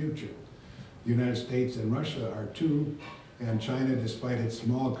sector in the future. The United States and Russia are two, and China, despite its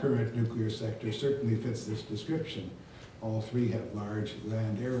small current nuclear sector, certainly fits this description. All three have large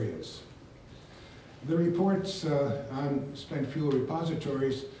land areas. The reports on spent fuel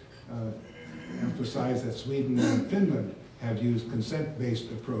repositories emphasize that Sweden and Finland have used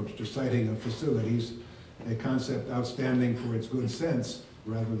consent-based approach to siting of facilities, a concept outstanding for its good sense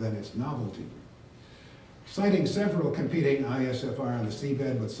rather than its novelty. Citing several competing ISFR on the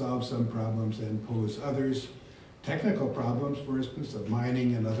seabed would solve some problems and pose others. Technical problems, for instance, of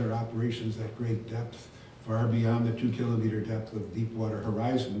mining and other operations at great depth, far beyond the 2-kilometer depth of Deepwater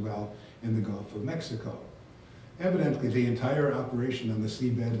Horizon well in the Gulf of Mexico. Evidently, the entire operation on the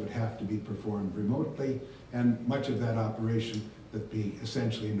seabed would have to be performed remotely, and much of that operation would be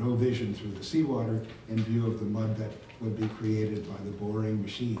essentially no vision through the seawater in view of the mud that would be created by the boring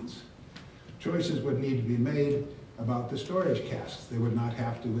machines. Choices would need to be made about the storage casks. They would not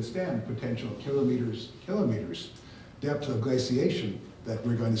have to withstand potential kilometers depth of glaciation that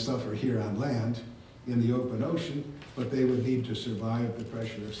we're going to suffer here on land in the open ocean, but they would need to survive the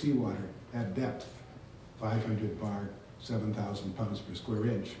pressure of seawater at depth, 500 bar, 7,000 pounds per square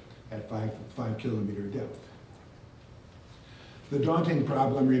inch at 5-kilometer depth. The daunting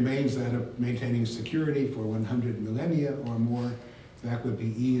problem remains that of maintaining security for 100 millennia or more. That would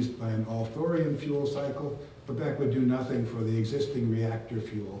be eased by an all-thorium fuel cycle, but that would do nothing for the existing reactor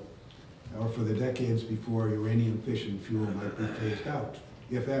fuel or for the decades before uranium fission fuel might be phased out,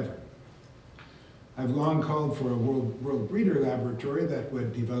 if ever. I've long called for a world breeder laboratory that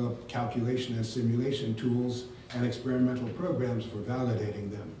would develop calculation and simulation tools and experimental programs for validating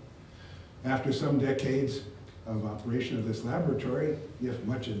them. After some decades of operation of this laboratory, if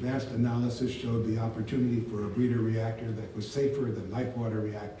much advanced analysis showed the opportunity for a breeder reactor that was safer than light water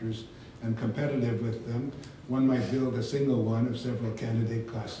reactors and competitive with them, one might build a single one of several candidate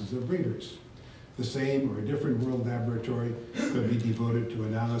classes of breeders. The same or a different world laboratory could be devoted to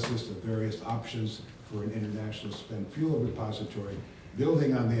analysis of various options for an international spent fuel repository,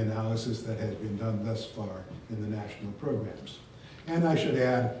 building on the analysis that has been done thus far in the national programs. And I should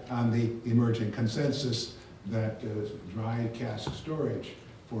add on the emerging consensus that dry cask storage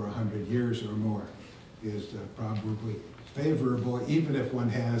for 100 years or more is probably favorable, even if one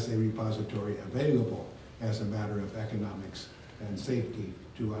has a repository available as a matter of economics and safety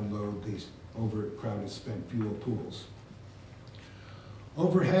to unload these overcrowded spent fuel pools.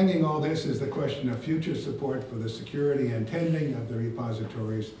 Overhanging all this is the question of future support for the security and tending of the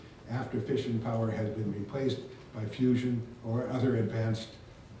repositories after fission power has been replaced by fusion or other advanced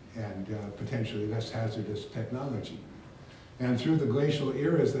and potentially less hazardous technology. And through the glacial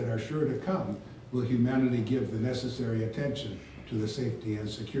eras that are sure to come, will humanity give the necessary attention to the safety and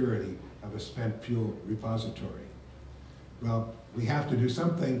security of a spent fuel repository? Well, we have to do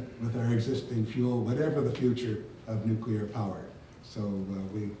something with our existing fuel, whatever the future of nuclear power. So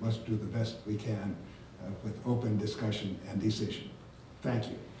we must do the best we can with open discussion and decision. Thank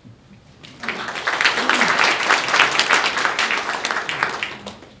you.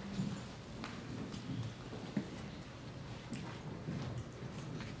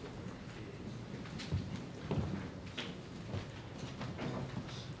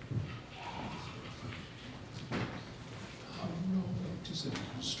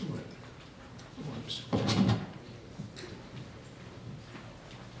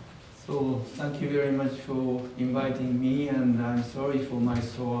 So thank you very much for inviting me, and I'm sorry for my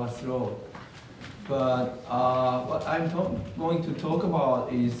sore throat. But what I'm going to talk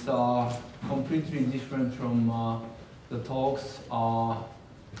about is completely different from the talks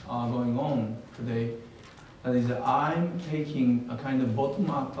going on today. That is, I'm taking a kind of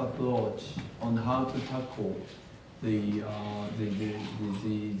bottom-up approach on how to tackle the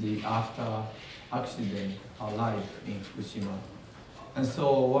after accident life in Fukushima. And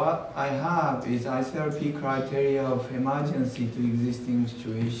so what I have is ICRP criteria of emergency to existing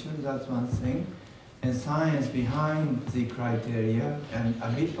situation, that's one thing, and science behind the criteria, and a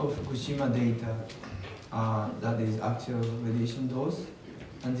bit of Fukushima data, that is actual radiation dose,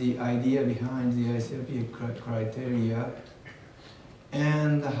 and the idea behind the ICRP criteria,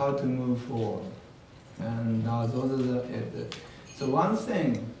 and how to move forward. And those are so one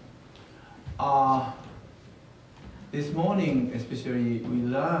thing, this morning especially we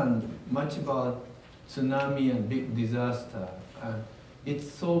learned much about tsunami and big disaster.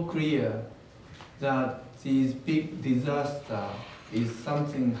 It's so clear that these big disaster is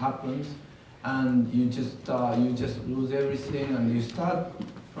something happens and you just lose everything and you start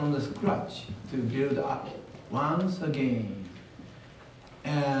from the scratch to build up once again.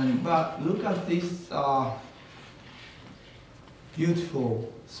 But look at this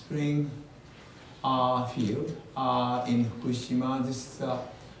beautiful spring field in Fukushima. This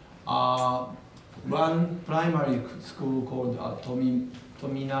one primary school called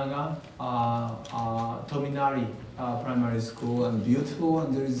Tominari Primary School, and beautiful,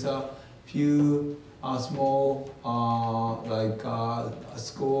 and there is a few small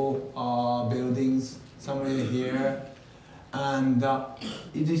school buildings somewhere here, and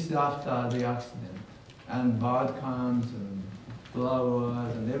it is after the accident, and bird comes and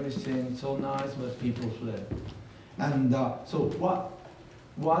flowers and everything, so nice, but people fled. And so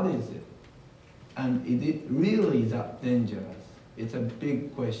what is it? And is it really that dangerous? It's a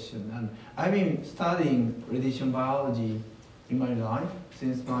big question. And I've been studying radiation biology in my life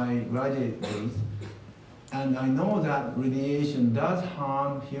since my graduate days. And I know that radiation does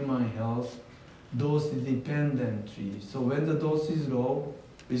harm human health dose dependently. So when the dose is low,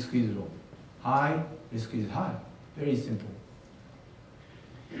 risk is low. High, risk is high. Very simple.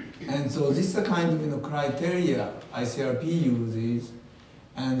 And so this is the kind of criteria ICRP uses,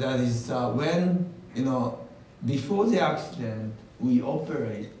 and that is when before the accident we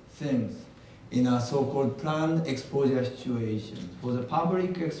operate things in a so-called planned exposure situation. For the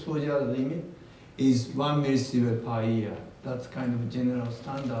public exposure limit is 1 millisievert per year. That's kind of general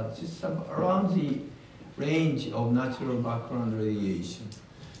standard, just around the range of natural background radiation.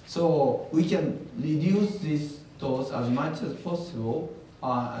 So we can reduce this dose as much as possible,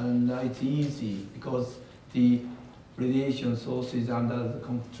 and it's easy because the radiation source is under the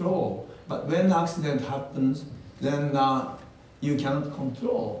control. But when accident happens, then you cannot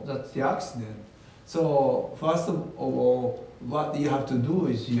control. That's the accident. So first of all, what you have to do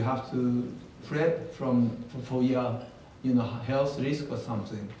is you have to fret for your health risk or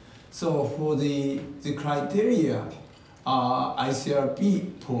something. So for the criteria,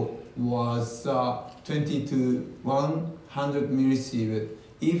 ICRP put was 20 to 100 millisievert.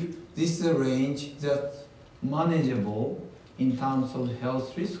 If this is a range that's manageable in terms of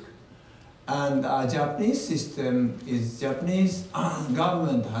health risk, and Japanese system is Japanese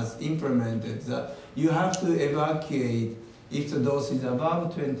government has implemented that you have to evacuate if the dose is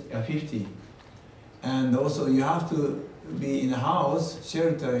above 50, and also you have to be in a house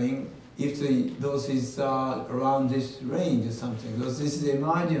sheltering if the dose is around this range or something, because this is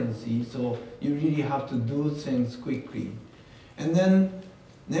emergency, so you really have to do things quickly. And then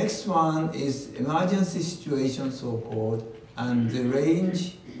next one is emergency situation, so-called, and the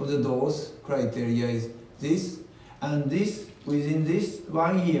range of the dose criteria is this, and this within this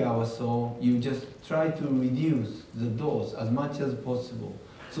 1 year or so, you just try to reduce the dose as much as possible,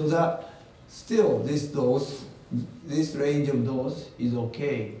 so that still this dose, this range of dose is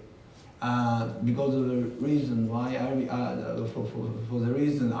okay, because of the reason why for the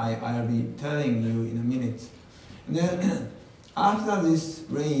reason I'll be telling you in a minute. And then after this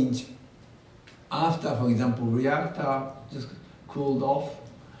range, after, for example, reactor just cooled off,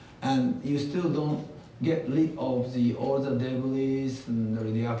 and you still don't get rid of all the debris and the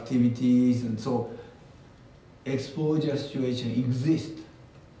radioactivities, and so exposure situation exists.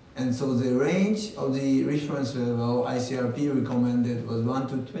 And so the range of the reference level ICRP recommended was 1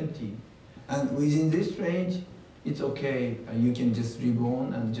 to 20. And within this range, it's okay. And you can just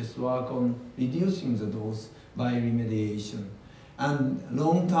reborn and just work on reducing the dose by remediation. And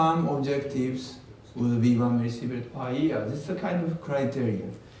long-term objectives will be 1 millisievert per year. This is a kind of criteria.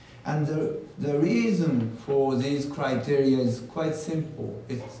 And the reason for these criteria is quite simple.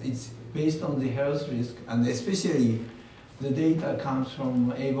 It's based on the health risk, and especially the data comes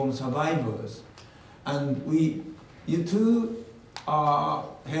from airborne survivors. And you two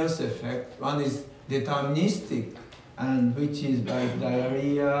health effect. One is deterministic, and which is like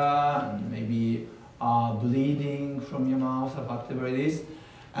diarrhea and maybe bleeding from your mouth or whatever it is.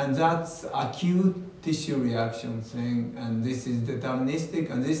 And that's acute tissue reaction thing, and this is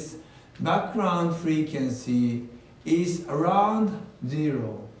deterministic, and this background frequency is around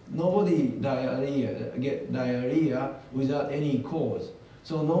 0. Nobody get diarrhea without any cause.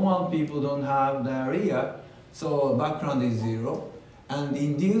 So normal people don't have diarrhea, so background is 0. And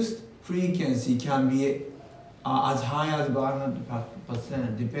induced frequency can be as high as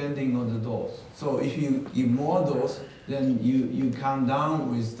 100%, depending on the dose. So if you give more dose, then you come down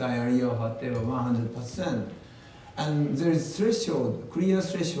with diarrhea or whatever, 100%. And there is threshold, clear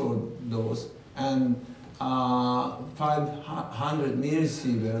threshold dose, and 500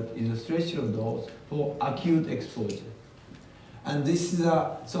 millisievert is a threshold dose for acute exposure. And this is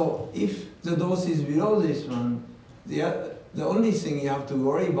so if the dose is below this one, the only thing you have to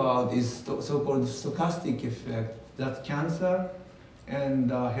worry about is so-called stochastic effect, that's cancer and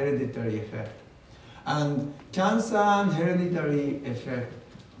hereditary effect. And cancer and hereditary effect,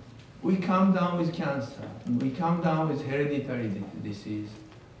 we come down with cancer, we come down with hereditary disease,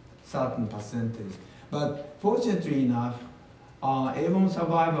 certain percentage. But fortunately enough, A1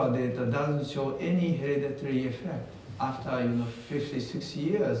 survivor data doesn't show any hereditary effect after 56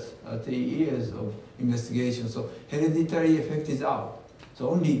 years, 30 years of investigation. So hereditary effect is out. So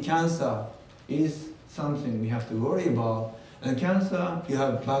only cancer is something we have to worry about. And cancer, you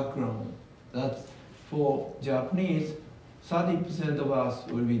have background. That's for Japanese, 30% of us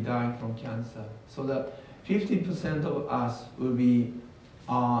will be dying from cancer. So that 50% of us will be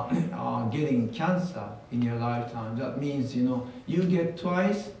getting cancer in your lifetime. That means, you get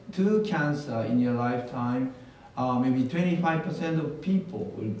two cancer in your lifetime. Maybe 25% of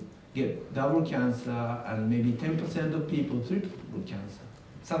people will get double cancer, and maybe 10% of people triple cancer,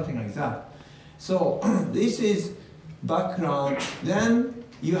 something like that. So this is background. Then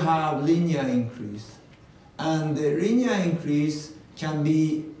you have linear increase. And the linear increase can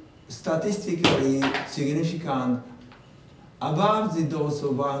be statistically significant above the dose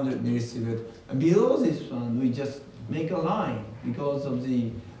of 100 millisievert. And below this one, we just make a line because of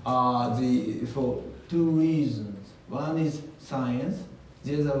for two reasons. One is science,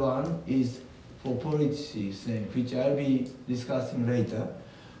 the other one is for policy thing, which I'll be discussing later.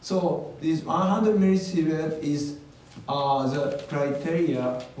 So this 100 millisievert is the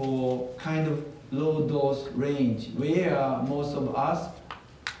criteria for kind of low dose range, where most of us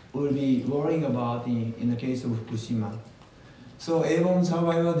will be worrying about in the case of Fukushima. So A1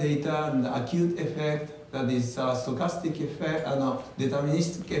 survivor data and the acute effect, that is stochastic effect,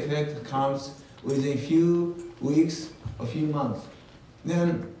 deterministic effect comes within a few weeks, a few months.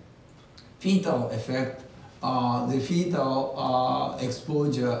 Then fetal effect, the fetal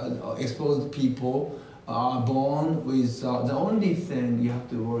exposed people are born with, the only thing you have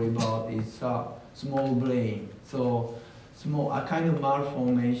to worry about is small brain. So a kind of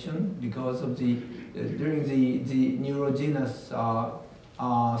malformation because of during the neurogenous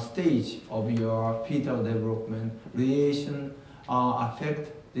stage of your fetal development, radiation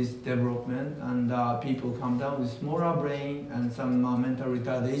affect this development, and people come down with smaller brain and some mental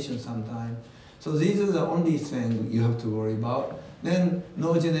retardation sometimes. So these are the only thing you have to worry about. Then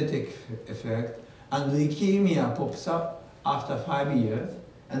no genetic effect, and leukemia pops up after 5 years,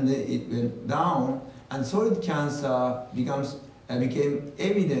 and then it went down, and solid cancer became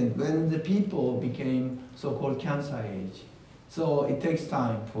evident when the people became so-called cancer age. So it takes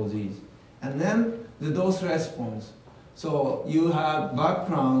time for these. And then the dose response. So you have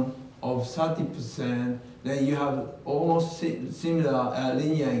background of 30%, then you have almost similar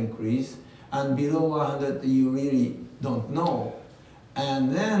linear increase, and below 100 you really don't know.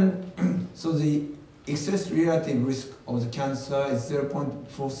 And then, so the excess relative risk of the cancer is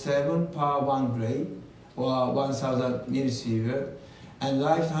 0.47 per 1 gray, or 1,000 millisievert, and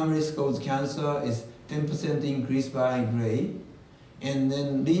lifetime risk of the cancer is 10% increase by gray, and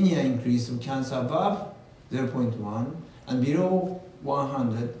then linear increase of cancer above 0.1, and below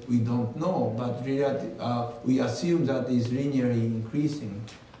 100 we don't know, but we assume that is linearly increasing.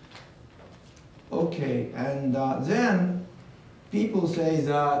 Okay, and then people say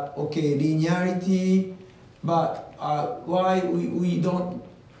that, okay, linearity, but why we don't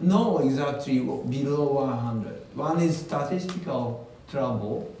know exactly below 100. One is statistical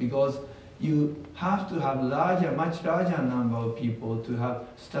trouble, because you have to have much larger number of people to have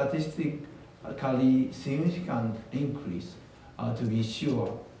statistically significant increase to be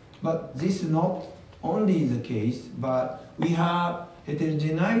sure. But this is not only the case, but we have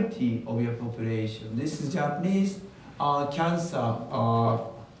heterogeneity of your population. This is Japanese cancer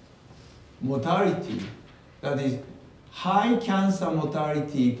mortality. That is high cancer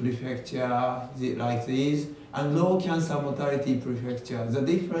mortality prefecture like this, and low cancer mortality prefecture. The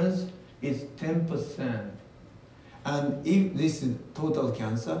difference is 10%. And if this is total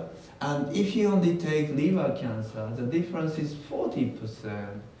cancer, and if you only take liver cancer, the difference is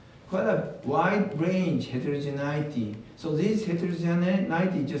 40%. Quite a wide range heterogeneity. So this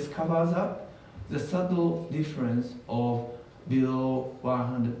heterogeneity just covers up the subtle difference of below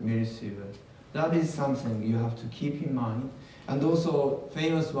 100 millisievert. That is something you have to keep in mind. And also,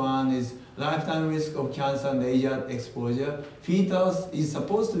 famous one is lifetime risk of cancer and agent exposure. Fetus is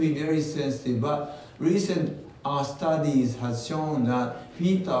supposed to be very sensitive, but recent studies has shown that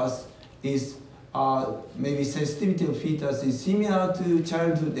fetus is maybe sensitivity of fetus is similar to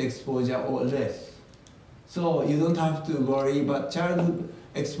childhood exposure or less. So you don't have to worry, but childhood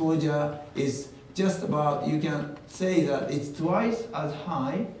exposure is just about, you can say that it's twice as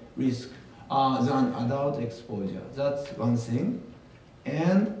high risk than adult exposure. That's one thing.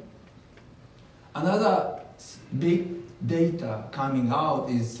 And another big data coming out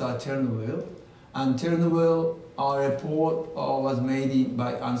is Chernobyl. And Chernobyl report was made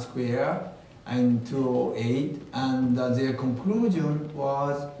by Unsquare in 2008, and their conclusion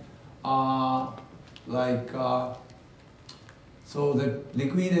was so the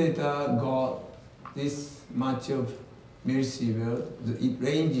liquidator got this much of millisievert. It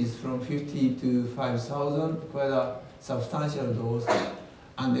ranges from 50 to 5,000, quite a substantial dose,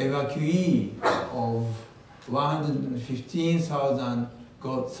 and evacuee of 115,000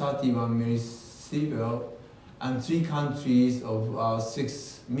 got 31 millisievert, and 3 countries of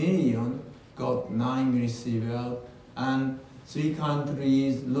 6 million got 9 millisievert, and 3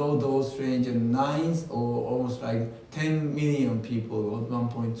 countries low dose range and 9 or almost like 10 million people got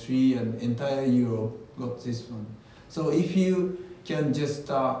 1.3, and entire Europe got this one. So if you can just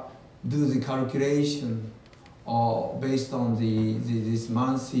do the calculation based on this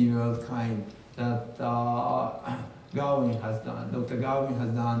millisievert kind that Darwin has done, Dr. Darwin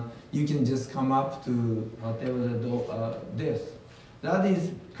has done, you can just come up to whatever the death. That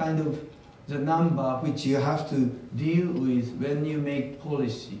is kind of the number which you have to deal with when you make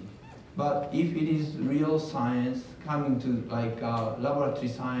policy. But if it is real science, coming to like laboratory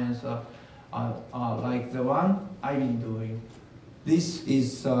science, like the one I've been doing, this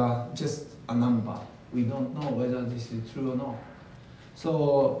is just a number. We don't know whether this is true or not.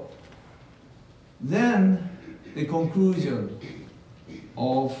 So then the conclusion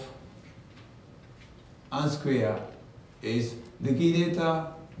of Unsquare is liquidator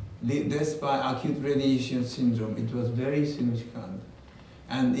death by acute radiation syndrome. It was very significant.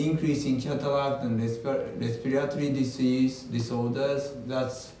 And increase in cataract and respiratory disease disorders,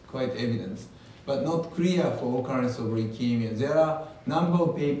 that's quite evidence. But not clear for occurrence of leukemia. There are number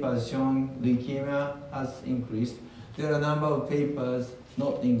of papers showing leukemia has increased. There are number of papers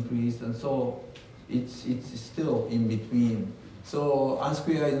not increased, and so it's still in between. So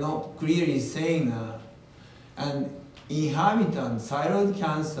Unsquare is not clearly saying that. And inhabitant thyroid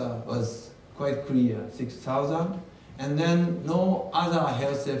cancer was quite clear, 6,000, and then no other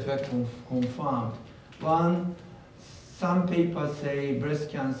health effect confirmed. Some papers say breast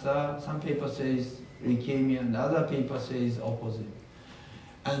cancer, some papers say leukemia, and other papers say opposite.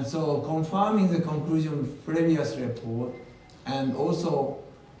 And so confirming the conclusion of previous report, and also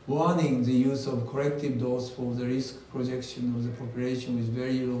warning the use of corrective dose for the risk projection of the population with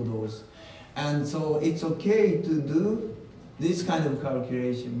very low dose. And so it's okay to do this kind of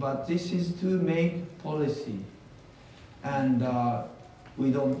calculation, but this is to make policy. And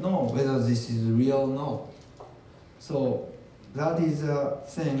we don't know whether this is real or not. So that is a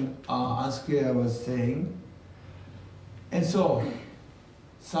thing Unsquare was saying. And so,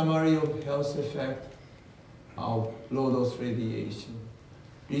 summary of health effect of low dose radiation.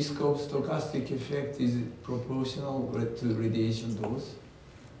 Risk of stochastic effect is proportional to radiation dose,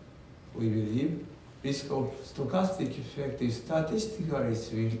 we believe. Risk of stochastic effect is statistically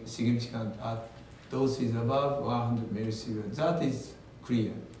significant at doses above 100 millisievert. That is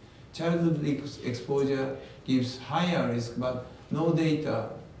clear. Childhood exposure gives higher risk, but no data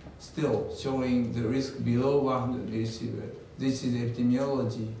still showing the risk below 100 millisievert. This is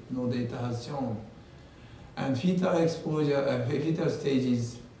epidemiology, no data has shown. And fetal exposure, fetal stage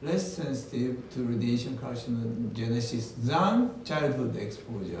is less sensitive to radiation carcinogenesis than childhood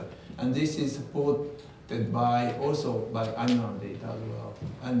exposure. And this is supported by, also by animal data as well.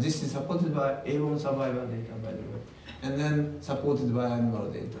 And this is supported by A1 survival data, by the way. And then supported by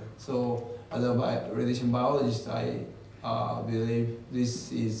animal data. So as a radiation biologist, I believe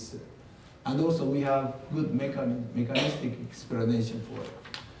this is, and also we have good mechanistic explanation for it.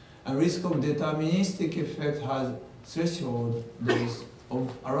 And risk of deterministic effect has threshold dose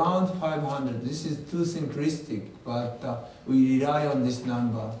of around 500. This is too simplistic, but we rely on this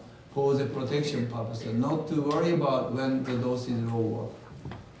number for the protection purpose, and not to worry about when the dose is lower.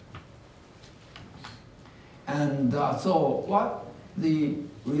 And so what the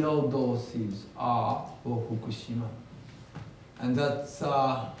real doses are for Fukushima. And that's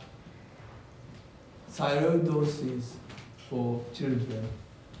thyroid doses for children.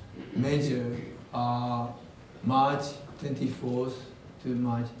 measured March 24th to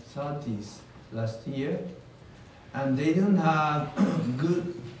March 30th last year, and they don't have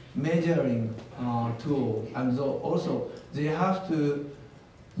good measuring tool, and so also they have to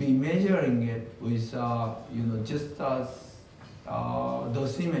be measuring it with just as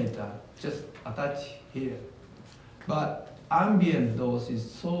dosimeter, just attached here. But ambient dose is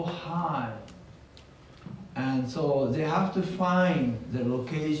so high, and so they have to find the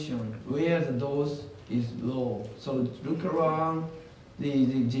location where the dose is low. So look around the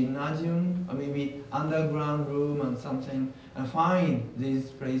gymnasium, or maybe underground room and something, and find these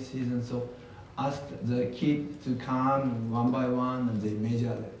places, and so ask the kid to come one by one, and they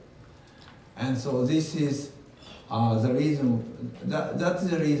measure it. And so this is the reason, that's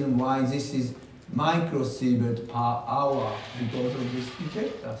the reason why this is microsievert per hour, because of this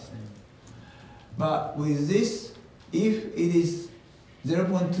detector thing. But with this, if it is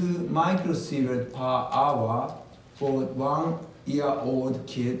 0.2 microsievert per hour for 1-year-old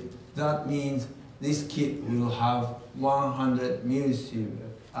kid, that means this kid will have 100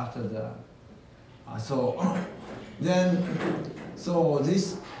 millisievert after that.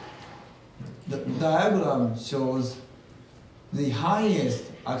 The diagram shows the highest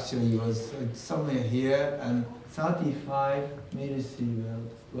actually was somewhere here, and 35 millisievert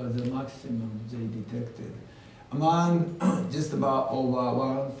was the maximum they detected among just about over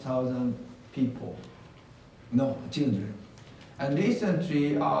 1,000 people, children. And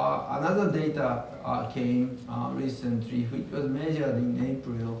recently, another data came recently, which was measured in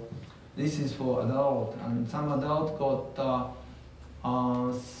April. This is for adult, and some adult got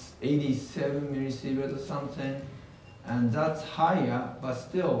 87 millisievert or something, and that's higher, but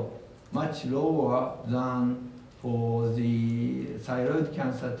still much lower than for the thyroid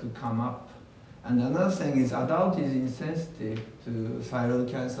cancer to come up. And another thing is adult is insensitive to thyroid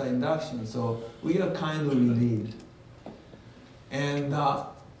cancer induction, so we are kind of relieved. And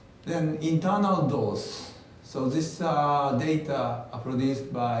then internal dose. So this data are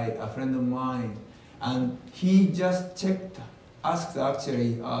produced by a friend of mine, and he just checked, asked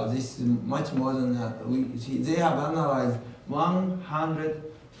actually, this is much more than that. They have analyzed 100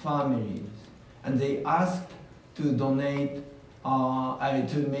 families, and they asked to donate,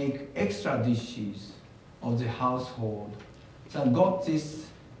 to make extra dishes of the household. So I got this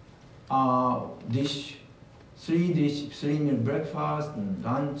dish, 3 meal breakfast and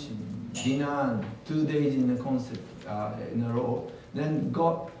lunch and dinner, and 2 days in a concept in a row. Then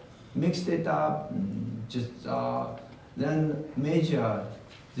mixed it up, and just then measured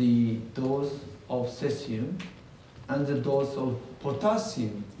the dose of cesium and the dose of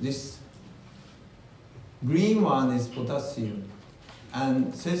potassium. This green one is potassium,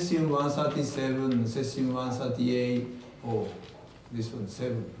 and cesium 137 and cesium 138. Oh, this one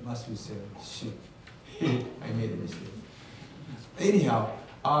 7 must be 7. Shit. I made a mistake. Anyhow,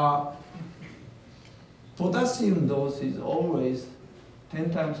 potassium dose is always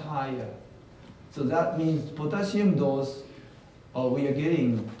 10 times higher. So that means potassium dose we are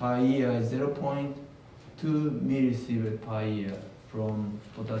getting per year is 0.2 millisievert per year from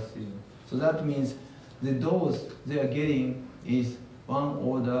potassium. So that means the dose they are getting is 1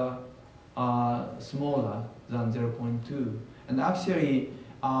 order smaller than 0.2. And actually,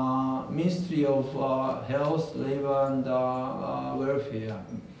 Ministry of Health, Labor and Welfare,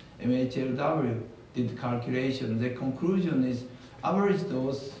 MHLW, did calculation. The conclusion is average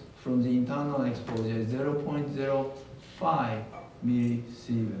dose from the internal exposure is 0.05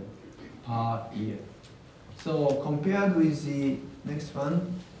 millisievert per year. So compared with the next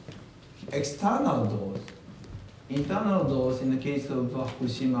one, external dose, internal dose in the case of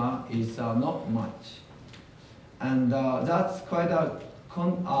Fukushima is not much. And that's quite a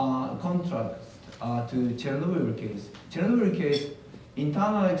contrast to Chernobyl case. Chernobyl case,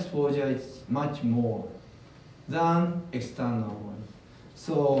 internal exposure is much more than external one.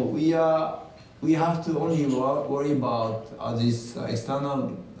 So we have to only worry about this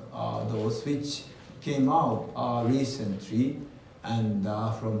external dose, which came out recently and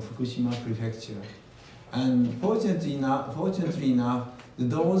from Fukushima Prefecture. And fortunately enough, the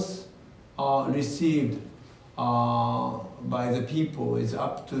dose received by the people is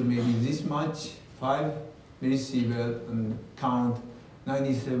up to maybe this much, 5 millisievert, and count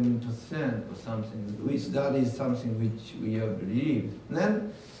 97% or something, which that is something which we have believed. And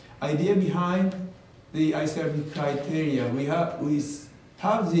then, idea behind the ICRP criteria, we have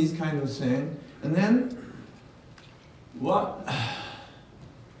these kind of thing, and then what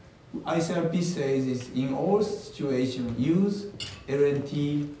ICRP says is in all situations use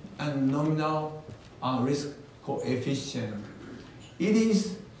LNT and nominal risk coefficient. It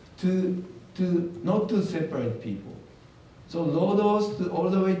is not to separate people. So low dose all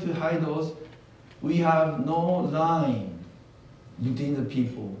the way to high dose, we have no line between the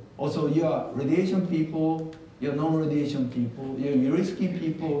people. Also, you are radiation people, you're non-radiation people, you're risky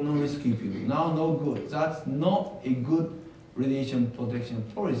people, non-risky people. Now, no good. That's not a good radiation protection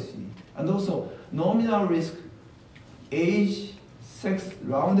policy. And also, nominal risk, age, sex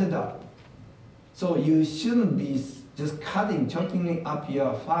rounded up. So you shouldn't be just chopping up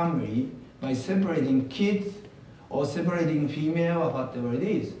your family by separating kids or separating female or whatever it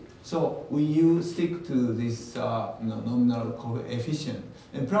is. So we stick to this nominal coefficient.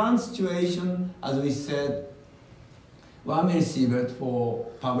 In plant situation, as we said, 1 millisievert for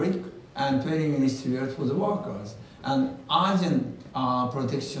public and 20 millisievert for the workers. And urgent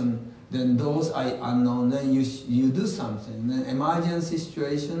protection, then those are unknown, then you do something. Then emergency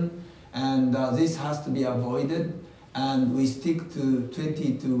situation, and this has to be avoided, and we stick to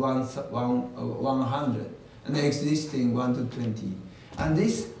 20 to 100, and the existing 1 to 20. And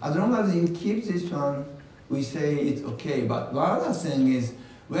this, as long as you keep this one, we say it's okay. But one other thing is,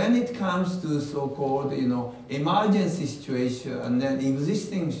 when it comes to so-called, emergency situation and then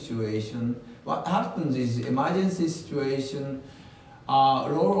existing situation, what happens is emergency situation,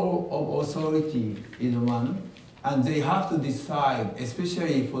 role of authority is one, and they have to decide,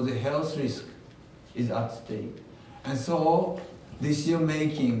 especially for the health risk is at stake. And so decision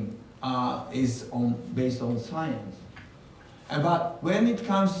making is based on science. But when it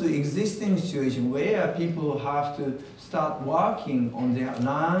comes to existing situation where people have to start working on their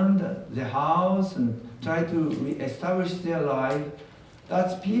land, their house, and try to re-establish their life,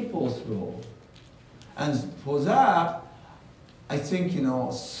 that's people's role. And for that, I think,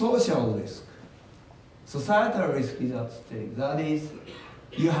 social risk, societal risk is at stake. That is,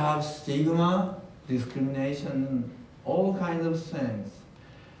 you have stigma, discrimination, all kinds of things.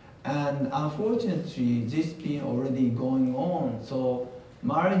 And unfortunately, this been already going on. So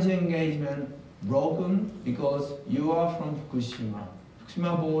marriage engagement broken because you are from Fukushima.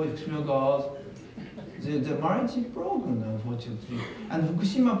 Fukushima boys, Fukushima girls, the marriage is broken, unfortunately. And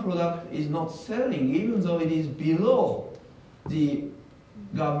Fukushima product is not selling, even though it is below the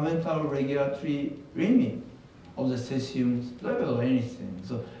governmental regulatory limit of the cesium level or anything.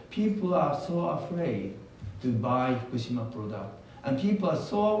 So people are so afraid to buy Fukushima product. And people are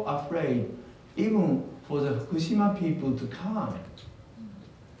so afraid, even for the Fukushima people to come.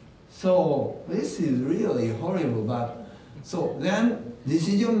 So this is really horrible. But so then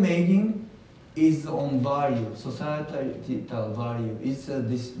decision making is on value, societal value. It's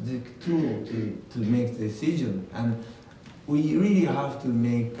the tool to make decision, and we really have to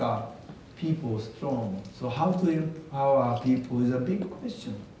make people strong. So how to empower people is a big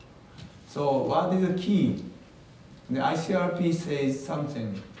question. So what is the key? The ICRP says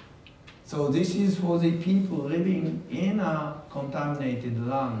something. So this is for the people living in a contaminated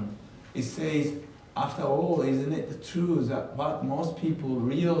land. It says, after all, isn't it true that what most people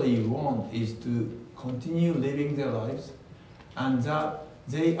really want is to continue living their lives, and that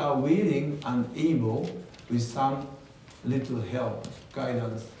they are willing and able, with some little help,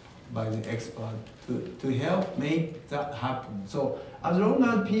 guidance by the expert, to help make that happen. So as long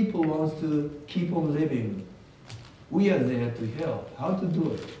as people want to keep on living, we are there to help. How to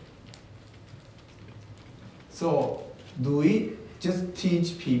do it? So do we just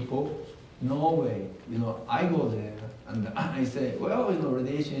teach people? No way. I go there and I say, well,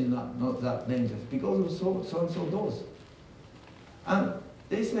 radiation is not that dangerous because of so dose. And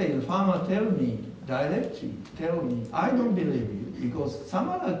they say, the farmer directly tell me, I don't believe you, because some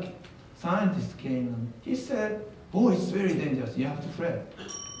other scientist came and he said, oh, it's very dangerous, you have to fret.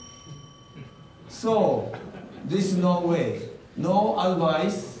 So this is no way, no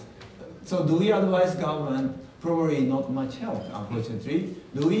advice. So do we advise government? Probably not much help, unfortunately.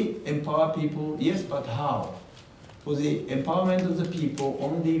 Do we empower people? Yes, but how? For the empowerment of the people,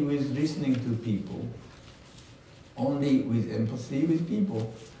 only with listening to people, only with empathy with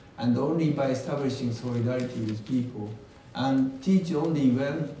people, and only by establishing solidarity with people, and teach only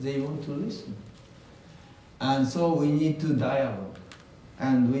when they want to listen. And so we need to dialogue.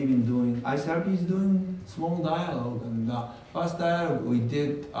 And we've been doing, ICRP is doing small dialogue, and the first dialogue we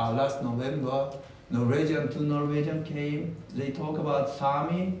did last November. Two Norwegian came. They talk about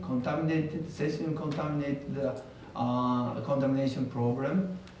tsunami, cesium contaminated contamination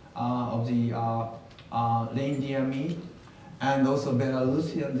problem of the reindeer meat, and also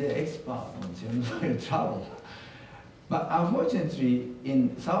Belarusian, they're expert on xenophile travel. But unfortunately,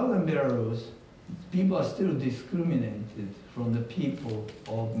 in southern Belarus, people are still discriminated from the people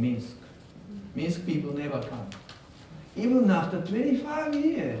of Minsk. Minsk people never come. even after 25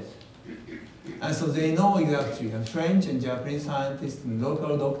 years. And so they know exactly, and French and Japanese scientists and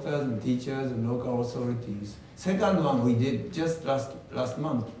local doctors and teachers and local authorities. Second one we did just last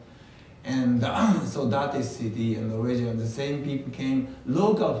month. And so that is city and Norwegian, the same people came,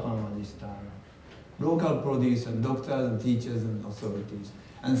 local farmers this time, local producers, doctors and teachers and authorities.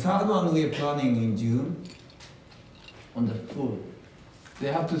 And third one we are planning in June on the food.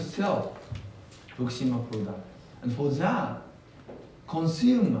 They have to sell Fukushima products. And for that,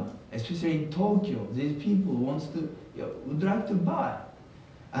 consumer, especially in Tokyo, these people would like to buy,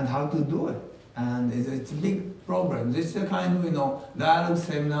 and how to do it. And it's a big problem. This is a kind of, dialogue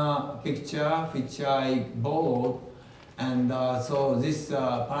seminar picture which I borrowed. And so this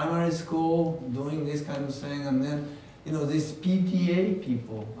primary school doing this kind of thing, and then, these PTA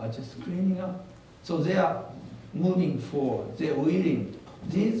people are just cleaning up. So they are moving forward, they're willing.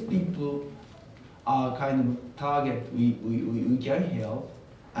 These people are kind of target we can help.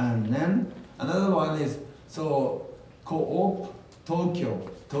 And then another one is, so Co-op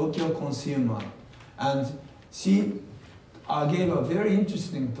Tokyo consumer. And she gave a very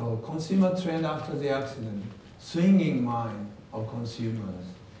interesting talk, consumer trend after the accident, swinging mind of consumers.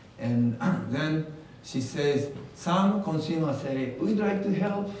 And then she says, some consumers say, we'd like to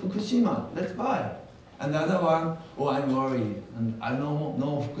help Fukushima, let's buy. And the other one, oh, I'm worried, and I know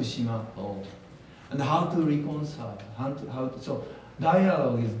no Fukushima at all. And how to reconcile, so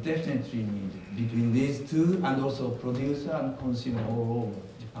dialogue is definitely needed between these two, and also producer and consumer all over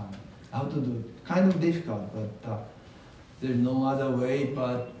Japan. How to do it? Kind of difficult, but there's no other way,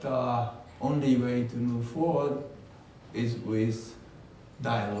 but only way to move forward is with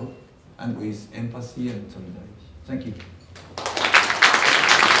dialogue and with empathy and solidarity. Thank you.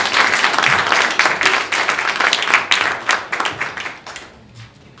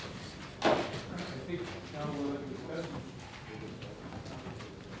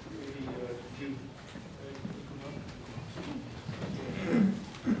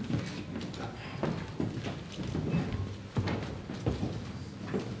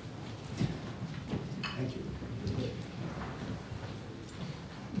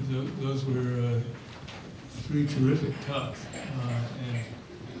 Those were three terrific talks, and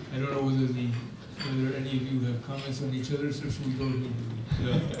I don't know whether any of you have comments on each other, so should we go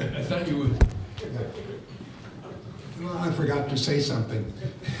to I thought you would. Well, I forgot to say something.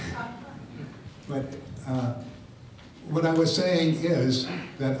 But what I was saying is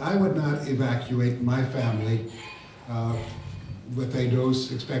that I would not evacuate my family with a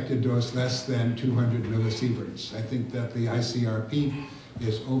dose, expected dose less than 200 millisieverts. I think that the ICRP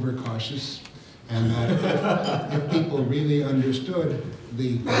is overcautious, and that if people really understood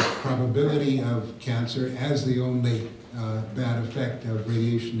the probability of cancer as the only bad effect of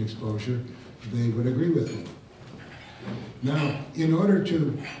radiation exposure, they would agree with me. Now, in order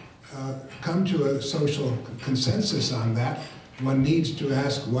to come to a social consensus on that, one needs to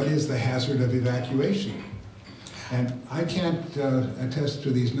ask, what is the hazard of evacuation? And I can't attest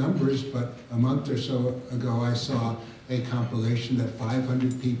to these numbers, but a month or so ago I saw a compilation that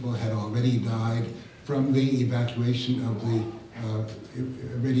 500 people had already died from the evacuation of the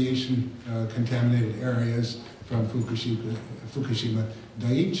radiation contaminated areas from Fukushima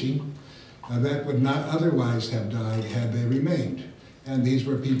Daiichi that would not otherwise have died had they remained. And these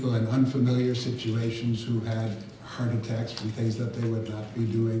were people in unfamiliar situations who had heart attacks from things that they would not be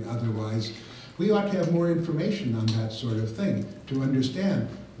doing otherwise. We ought to have more information on that sort of thing to understand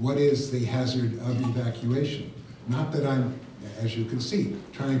what is the hazard of evacuation. Not that I'm, as you can see,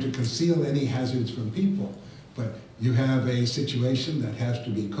 trying to conceal any hazards from people, but you have a situation that has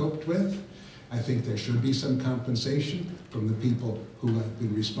to be coped with. I think there should be some compensation from the people who have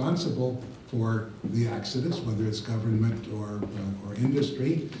been responsible for the accidents, whether it's government or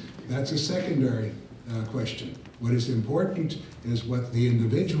industry. That's a secondary question. What is important is what the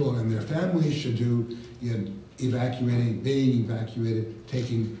individual and their families should do in evacuating, being evacuated,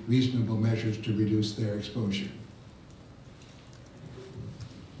 taking reasonable measures to reduce their exposure.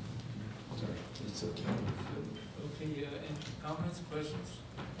 Sorry, it's okay. Okay, any comments, questions?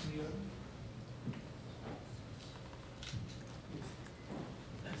 Any other?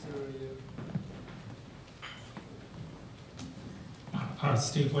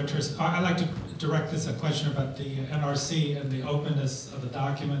 Steve Winters. I'd like to direct this a question about the NRC and the openness of the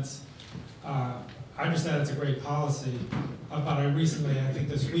documents. I understand it's a great policy, but I recently, I think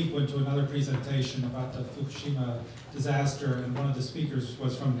this week, went to another presentation about the Fukushima disaster, and one of the speakers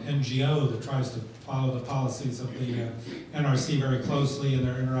was from an NGO that tries to follow the policies of the NRC very closely in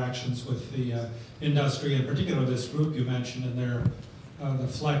their interactions with the industry, in particular this group you mentioned in their the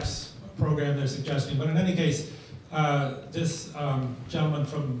Flex program they're suggesting. But in any case, This gentleman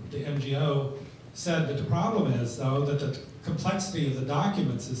from the NGO said that the problem is, though, that the complexity of the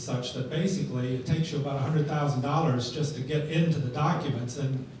documents is such that basically it takes you about $100,000 just to get into the documents,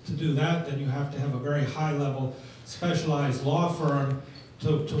 and to do that, then you have to have a very high-level specialized law firm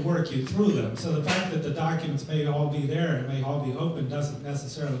to work you through them. So the fact that the documents may all be there and may all be open doesn't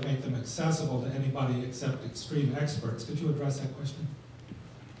necessarily make them accessible to anybody except extreme experts. Could you address that question?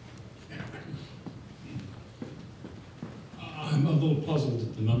 I'm a little puzzled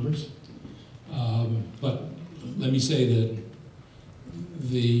at the numbers, but let me say that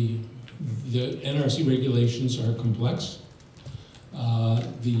the NRC regulations are complex.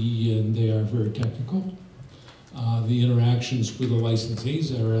 And they are very technical. The interactions with the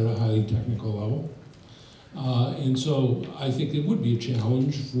licensees are at a highly technical level. And so I think it would be a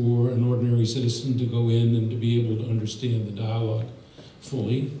challenge for an ordinary citizen to go in and to be able to understand the dialogue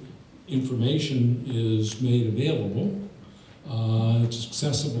fully. Information is made available. It's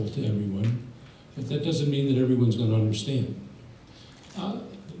accessible to everyone, but that doesn't mean that everyone's going to understand.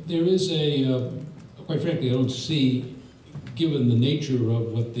 There is quite frankly, I don't see, given the nature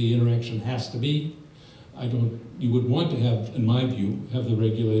of what the interaction has to be, you would want to have, in my view, have the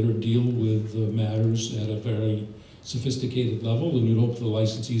regulator deal with matters at a very sophisticated level, and you'd hope the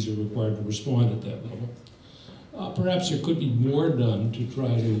licensees are required to respond at that level. Perhaps there could be more done to try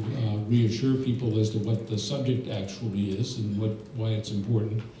to reassure people as to what the subject actually is and why it's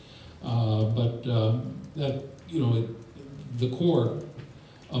important. But that, the core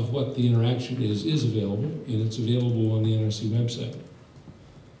of what the interaction is available, and it's available on the NRC website.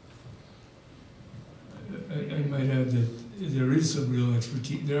 I might add that there is some real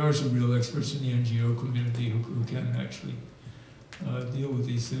expertise. There are some real experts in the NGO community who can actually deal with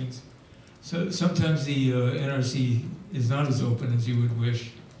these things. So sometimes the NRC is not as open as you would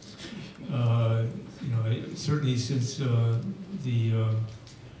wish. Certainly since the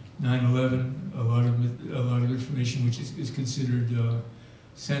 9/11, a lot of information which is considered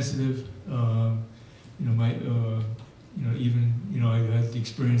sensitive. I had the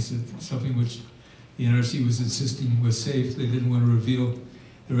experience that something which the NRC was insisting was safe, they didn't want to reveal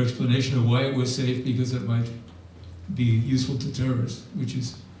their explanation of why it was safe because it might be useful to terrorists, which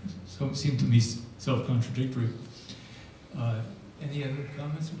seemed to me self-contradictory. Any other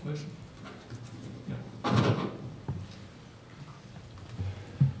comments or questions? Yeah.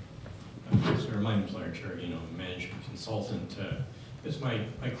 Sir, my name's Larry Cherry, management consultant.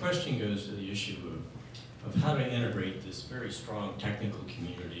 My question goes to the issue of how to integrate this very strong technical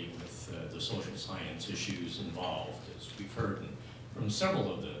community with the social science issues involved. As we've heard from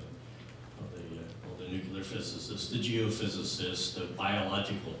several of the nuclear physicists, the geophysicists, the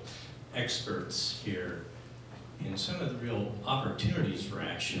biological experts here, and some of the real opportunities for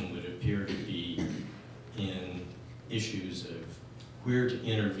action would appear to be in issues of where to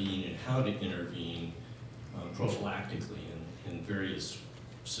intervene and how to intervene prophylactically in various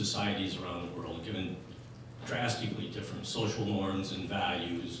societies around the world, given drastically different social norms and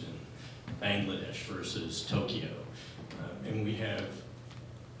values in Bangladesh versus Tokyo. And we have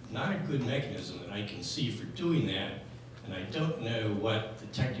not a good mechanism that I can see for doing that, and I don't know what the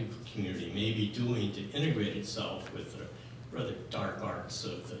technical community may be doing to integrate itself with the rather dark arts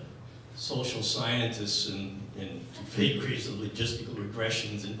of the social scientists and vagaries of logistical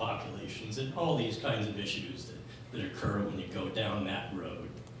regressions in populations and all these kinds of issues that occur when you go down that road.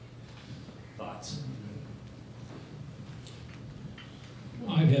 Thoughts?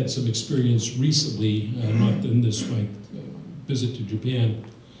 I've had some experience recently, not in this my visit to Japan,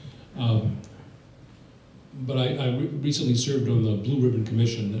 but I recently served on the Blue Ribbon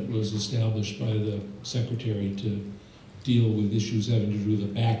Commission that was established by the Secretary to deal with issues having to do with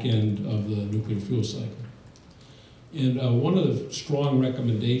the back end of the nuclear fuel cycle. And one of the strong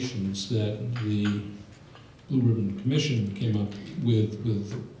recommendations that the Blue Ribbon Commission came up with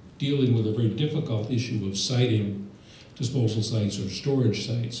dealing with a very difficult issue of siting disposal sites or storage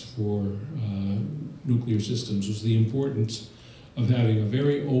sites for nuclear systems was the importance of having a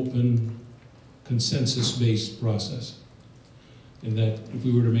very open, consensus-based process. And that if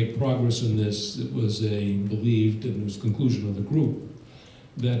we were to make progress in this, it was believed, and it was conclusion of the group,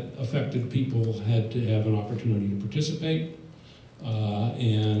 that affected people had to have an opportunity to participate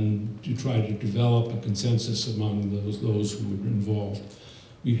and to try to develop a consensus among those who were involved.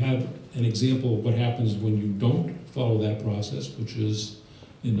 We have an example of what happens when you don't follow that process, which is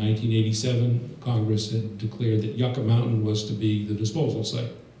in 1987, Congress had declared that Yucca Mountain was to be the disposal site.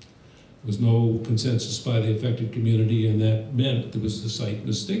 There was no consensus by the affected community, and that meant the site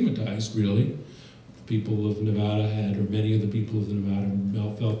was stigmatized, really. The people of Nevada or many of the people of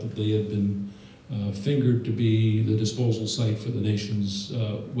Nevada felt that they had been fingered to be the disposal site for the nation's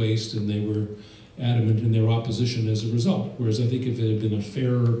waste, and they were adamant in their opposition as a result. Whereas I think if it had been a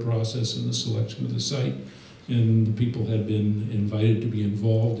fairer process in the selection of the site, and the people had been invited to be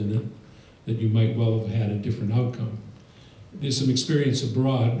involved in it, that you might well have had a different outcome. There's some experience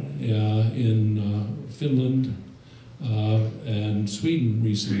abroad in Finland and Sweden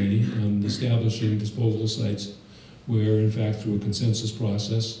recently on establishing disposal sites where, in fact, through a consensus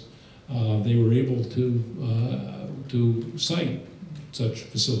process, they were able to site such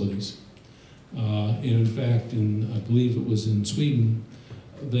facilities. And in fact, I believe it was in Sweden,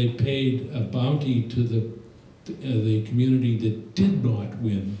 they paid a bounty to the community that did not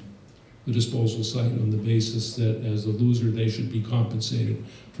win the disposal site on the basis that as the loser they should be compensated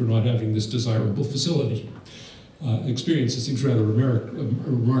for not having this desirable facility. Experience that seems rather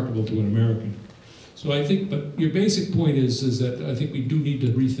remarkable to an American. So I think, but your basic point is that I think we do need to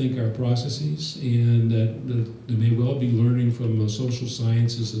rethink our processes, and that there may well be learning from the social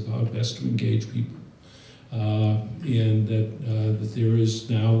sciences of how best to engage people. And that there is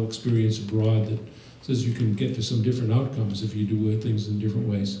now experience abroad that says you can get to some different outcomes if you do things in different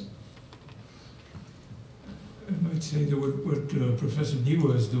ways. I might say that what Professor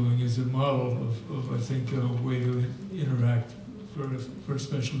Niwa is doing is a model of I think, a way to interact for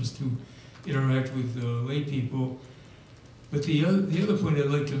specialists to interact with lay people. But the other point I'd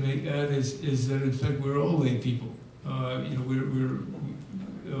like to add is that in fact we're all lay people. You know,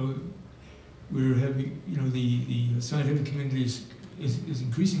 we're having, you know, the scientific community is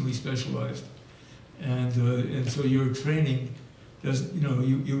increasingly specialized, and so your training does, you know,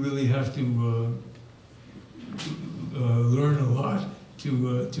 you really have to learn a lot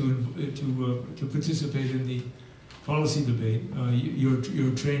to participate in the policy debate.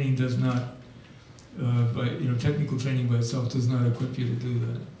 Your training does not, technical training by itself does not equip you to do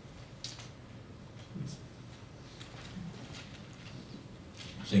that.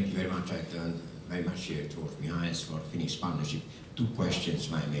 Thank you very much. I turned very much here towards Mihails for Finnish partnership. Two questions,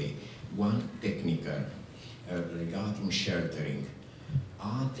 if I may. One technical regarding sheltering.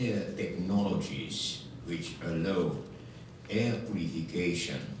 Are there technologies which allow air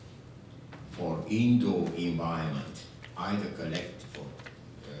purification for indoor environment, either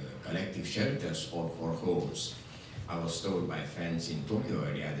collective shelters or for homes? I was told by friends in Tokyo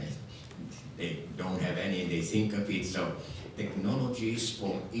area that they don't have any, they think of it, so technologies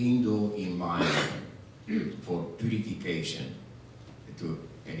for indoor environment, for purification, to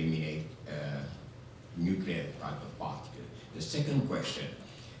eliminate nuclear type of particle. The second question,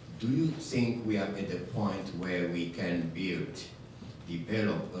 do you think we are at a point where we can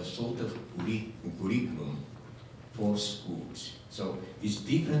develop a sort of curriculum for schools? So it's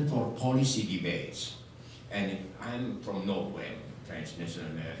different for policy debates. And I'm from Norway, French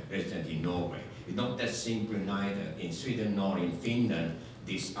national resident in Norway. It's not that simple neither in Sweden nor in Finland,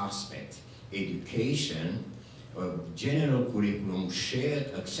 this aspect. Education, general curriculum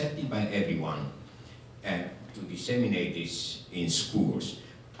shared, accepted by everyone, and to disseminate this in schools.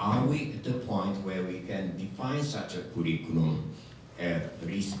 Are we at the point where we can define such a curriculum,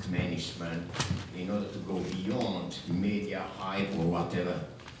 risk management, in order to go beyond media hype or whatever,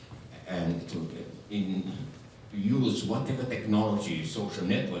 and to use whatever technology, social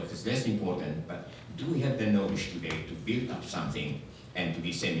networks is less important, but do we have the knowledge today to build up something and to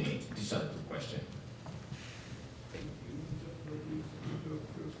disseminate? These are the two questions.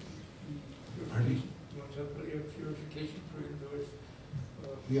 Pardon? You want to talk about air purification for indoors?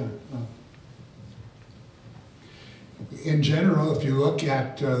 Yeah. In general, if you look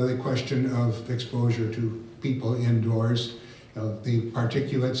at the question of exposure to people indoors, the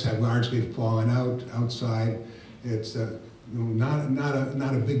particulates have largely fallen outside. It's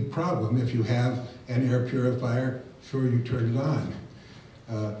not a big problem. If you have an air purifier, sure, you turn it on.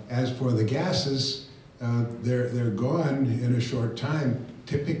 As for the gases, they're gone in a short time,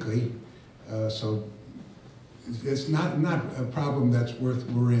 typically. So it's not a problem that's worth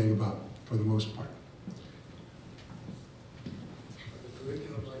worrying about for the most part. The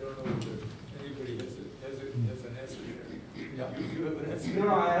curriculum, I don't know if anybody has an answer here. Yeah. You have an answer?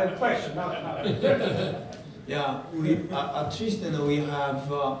 No, I had a question. No. Yeah, we at least we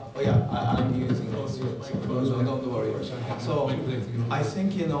have. I'm using this microphone, so don't worry. So I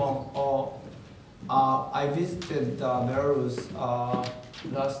think I visited Belarus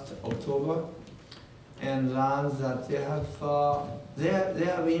last October, and learned that they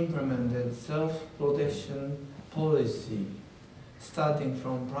have implemented self-protection policy starting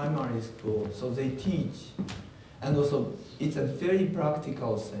from primary school. So they teach, and also it's a very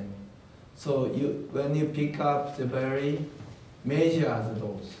practical thing. So when you pick up the berry, measure the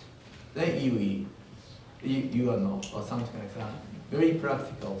dose. then you are no, or something like that. Very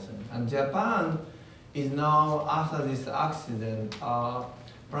practical thing. And Japan is now, after this accident,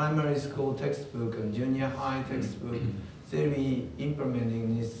 primary school textbook and junior high textbook, they'll be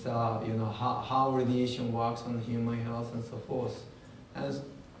implementing this, how radiation works on human health and so forth. And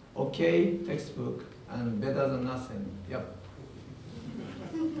okay textbook and better than nothing. Yep.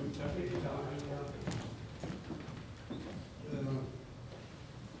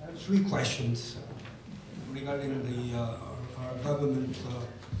 I have 3 questions regarding the our government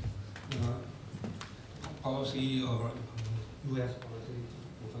policy or U.S. policy,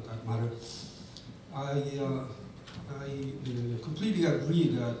 for that matter. I completely agree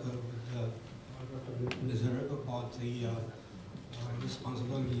that with Ms. about the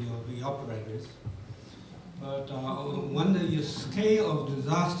responsibility of the operators. But when the scale of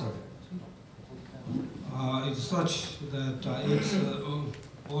disaster is such that it's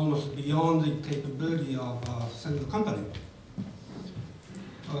almost beyond the capability of a single company,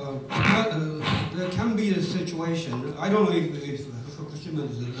 there can be a situation, I don't know if Fukushima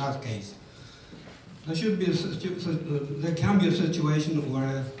is that case, there can be a situation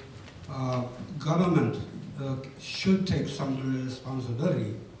where government should take some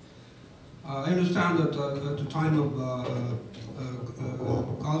responsibility. I understand that at the time of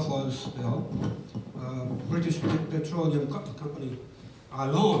Gulf oil spill, British Petroleum Company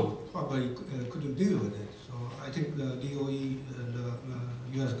alone probably couldn't deal with it. So I think the DOE and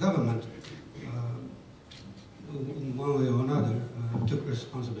the U.S. government, in one way or another, took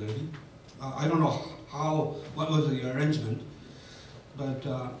responsibility. I don't know what was the arrangement, but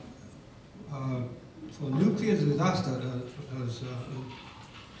for nuclear disaster, as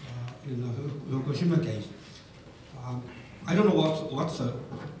in the Fukushima case, I don't know what's the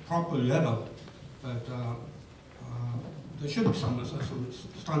proper level, but there should be some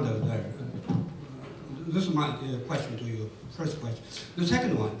standard there. This is my question to you, first question. The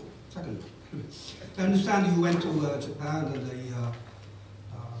second one, I understand you went to Japan and they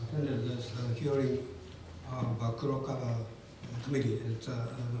attended this hearing of Kurokawa committee. It's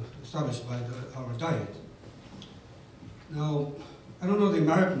established by our diet. Now, I don't know the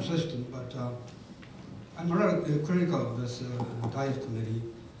American system, but I'm rather critical of this diet committee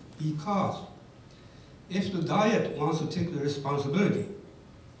because if the diet wants to take the responsibility,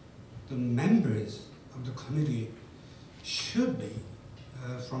 the members of the committee should be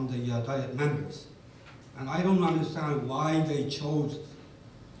from the diet members. And I don't understand why they chose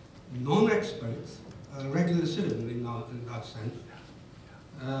non-experts, regular citizens in that sense.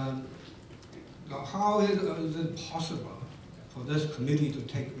 How is it possible for this committee to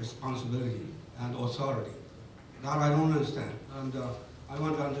take responsibility and authority? That I don't understand. And I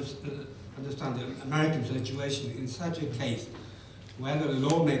want to understand the American situation in such a case, whether the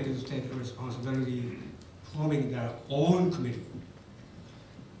lawmakers take the responsibility forming their own committee.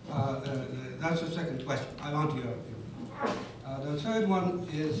 That's the second question. I want your opinion. The third one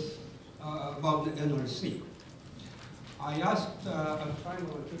is about the NRC. I asked at the time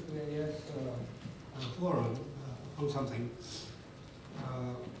of the AAS forum on something.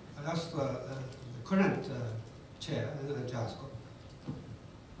 I asked the current chair, Jasko,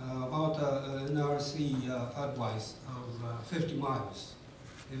 about NRC advice of 50 miles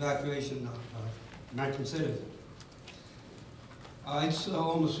evacuation of American citizens. It's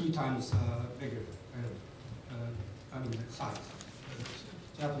almost 3 times bigger, I mean, the size.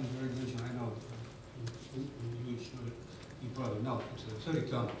 Japanese regulation, I know, you probably know, it's 30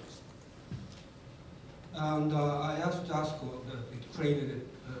 kilometers. And I asked Jasko that it created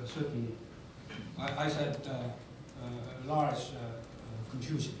a certain, I said, large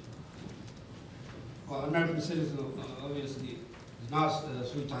confusion. Well, American citizen obviously is not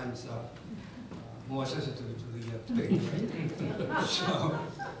 3 times more sensitive to the debate, right? So,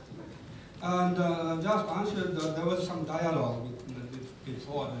 and just answered that there was some dialogue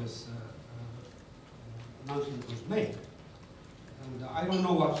before this announcement was made. And I don't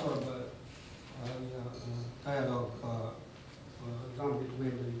know what sort of dialogue done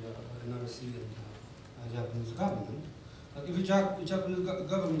between the NRC and the Japanese government. But if the Japanese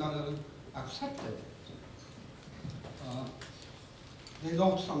government accepted it, they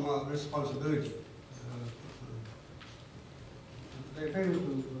lost some responsibility. They failed to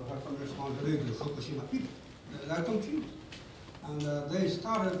have some responsibility to Fukushima people. They're confused. And they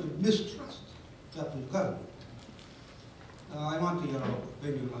started to mistrust Japanese government. I want your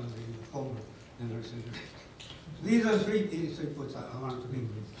opinion on the former NRC. These are 3 points I want to make.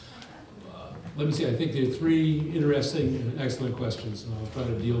 Let me see, I think there are 3 interesting and excellent questions, and I'll try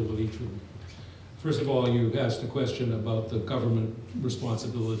to deal with each of them. First of all, you asked a question about the government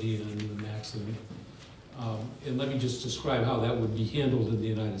responsibility in an accident. And let me just describe how that would be handled in the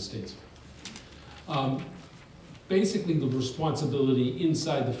United States. Basically, the responsibility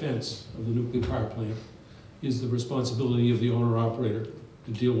inside the fence of the nuclear power plant is the responsibility of the owner-operator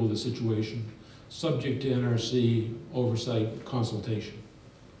to deal with the situation, subject to NRC oversight consultation.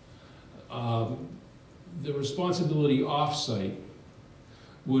 The responsibility off-site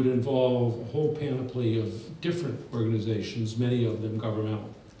would involve a whole panoply of different organizations, many of them governmental.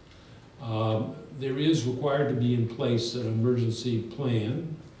 There is required to be in place an emergency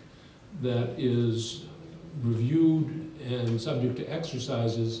plan that is reviewed and subject to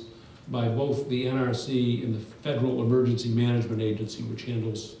exercises by both the NRC and the Federal Emergency Management Agency, which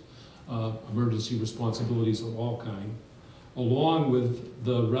handles emergency responsibilities of all kinds, along with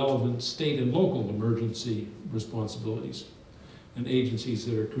the relevant state and local emergency responsibilities and agencies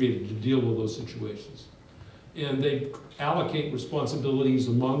that are created to deal with those situations. And they allocate responsibilities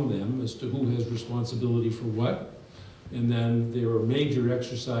among them as to who has responsibility for what. And then there are major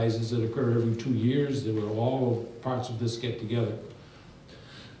exercises that occur every 2 years. There were all parts of this get together.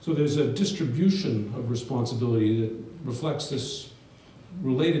 So there's a distribution of responsibility that reflects this,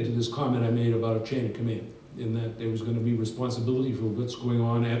 related to this comment I made about a chain of command, in that there was going to be responsibility for what's going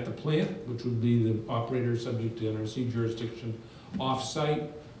on at the plant, which would be the operator subject to NRC jurisdiction.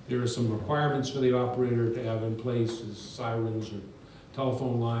 Off-site, there are some requirements for the operator to have in place, as sirens or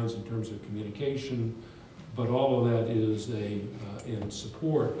telephone lines in terms of communication, but all of that is in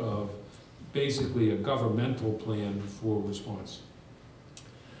support of basically a governmental plan for response.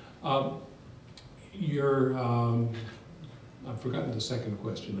 I've forgotten the second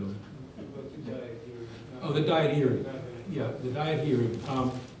question. Oh, the diet hearing. Yeah, the diet hearing.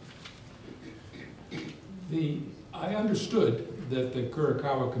 I understood that the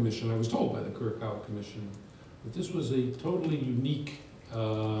Kurokawa Commission, I was told by the Kurokawa Commission, that this was a totally unique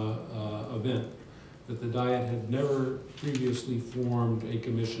event, that the Diet had never previously formed a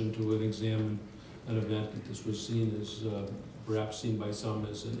commission to examine an event, that this was seen as, perhaps seen by some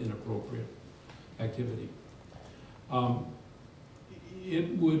as an inappropriate activity.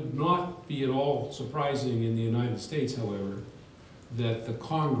 It would not be at all surprising in the United States, however, that the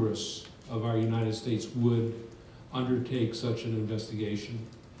Congress of our United States would undertake such an investigation.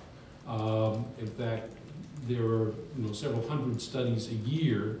 In fact, there are several hundred studies a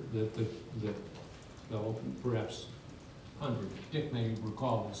year well, perhaps 100, Dick may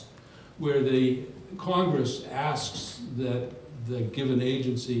recall this, where the Congress asks that the given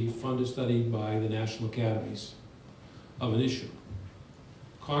agency fund a study by the national academies of an issue.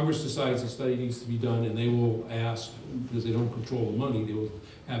 Congress decides a study needs to be done, and they will ask, because they don't control the money, they will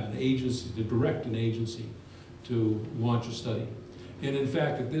have an agency, to direct an agency to launch a study. And in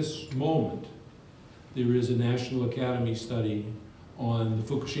fact, at this moment, there is a National Academy study on the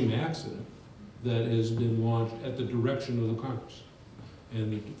Fukushima accident that has been launched at the direction of the Congress.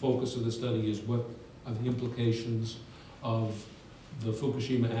 And the focus of the study is what are the implications of the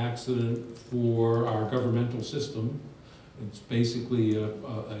Fukushima accident for our governmental system. It's basically,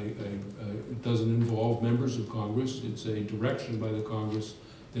 it doesn't involve members of Congress. It's a direction by the Congress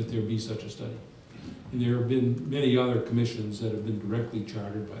that there be such a study. And there have been many other commissions that have been directly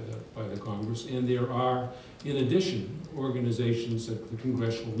chartered by the Congress, and there are, in addition, organizations like the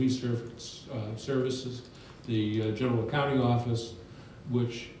Congressional Research Services, the General Accounting Office,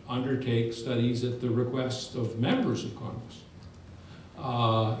 which undertake studies at the request of members of Congress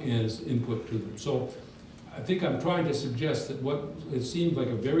as input to them. So I think I'm trying to suggest that what it seemed like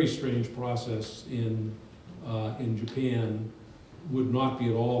a very strange process in Japan would not be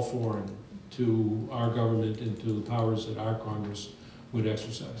at all foreign to our government and to the powers that our Congress would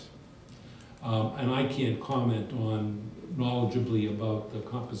exercise. And I can't comment on knowledgeably about the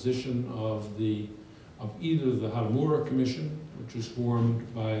composition of either the Haramura Commission, which was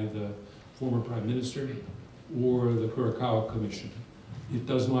formed by the former Prime Minister, or the Kurokawa Commission. It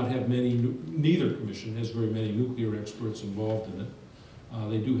does not have neither commission has very many nuclear experts involved in it.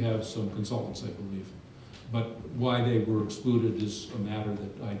 They do have some consultants, I believe. But why they were excluded is a matter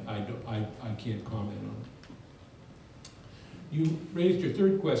that I can't comment on. You raised your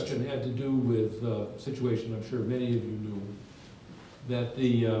third question, had to do with a situation I'm sure many of you knew, that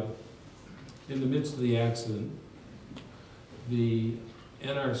in the midst of the accident, the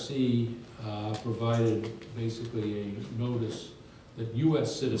NRC provided basically a notice that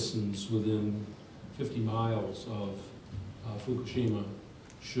U.S. citizens within 50 miles of Fukushima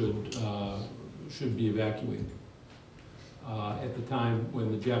should be evacuated at the time when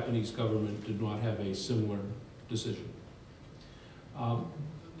the Japanese government did not have a similar decision.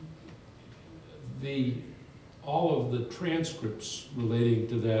 all of the transcripts relating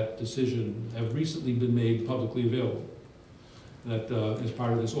to that decision have recently been made publicly available. That as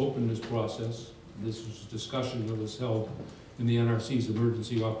part of this openness process, this was a discussion that was held in the NRC's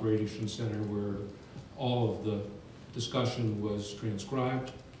Emergency Operations Center, where all of the discussion was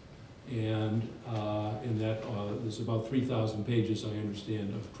transcribed, and in that there's about 3,000 pages, I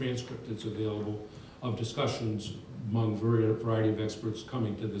understand, of transcript that's available of discussions among a variety of experts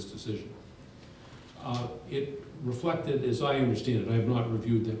coming to this decision. It reflected, as I understand it, I have not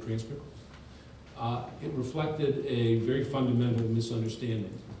reviewed that transcript, it reflected a very fundamental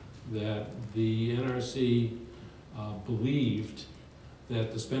misunderstanding that the NRC believed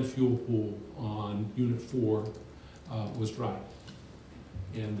that the spent fuel pool on Unit 4 was dry,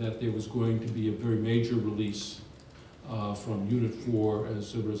 and that there was going to be a very major release from Unit 4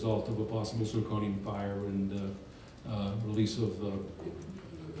 as a result of a possible zirconium fire and release of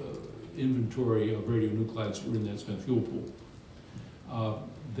inventory of radionuclides were in that spent fuel pool.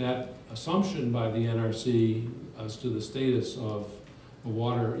 That assumption by the NRC as to the status of the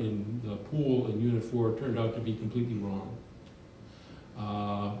water in the pool in Unit 4 turned out to be completely wrong.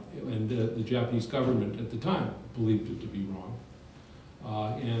 And the Japanese government at the time believed it to be wrong.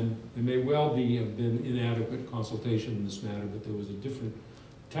 And there may well have been inadequate consultation in this matter, but there was a different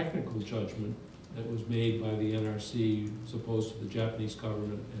technical judgment that was made by the NRC as opposed to the Japanese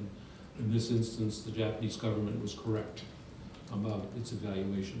government, and in this instance, the Japanese government was correct about its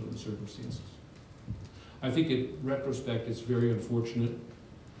evaluation of the circumstances. I think in retrospect, it's very unfortunate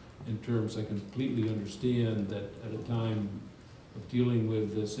in terms, I completely understand that at a time of dealing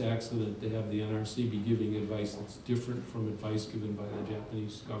with this accident, to have the NRC be giving advice that's different from advice given by the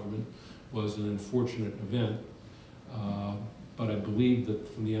Japanese government was an unfortunate event. But I believe that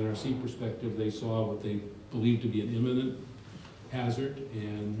from the NRC perspective, they saw what they believed to be an imminent hazard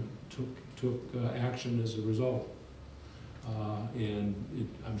and took action as a result. And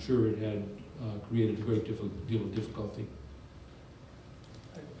I'm sure it had created a great deal of difficulty.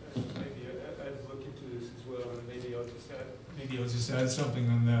 Maybe I've looked into this as well, and maybe I'll just add something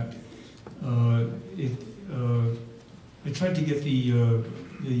on that. I tried to get the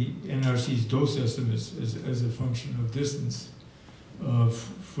NRC's dose estimates as a function of distance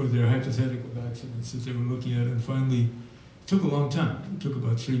for their hypothetical accidents that they were looking at, and finally, it took a long time. It took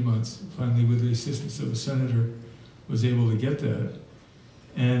about 3 months. Finally, with the assistance of a senator, was able to get that.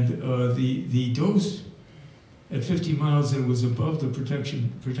 And the dose at 50 miles that was above the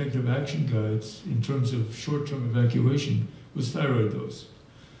protective action guides in terms of short-term evacuation was thyroid dose.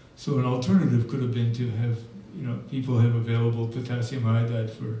 So an alternative could have been to have, people have available potassium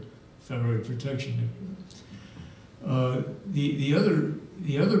iodide for thyroid protection. The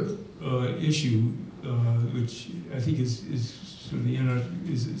other issue, which I think is sort of the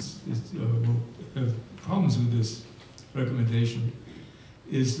will have problems with this recommendation,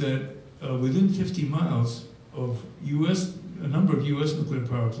 is that within 50 miles of a number of U.S. nuclear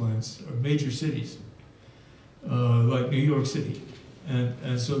power plants are major cities, like New York City,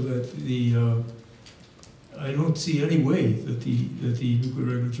 and so that I don't see any way that the Nuclear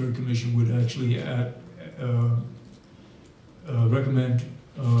Regulatory Commission would actually recommend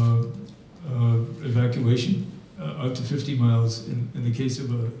evacuation up to 50 miles in the case of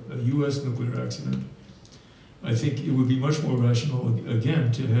a U.S. nuclear accident. I think it would be much more rational,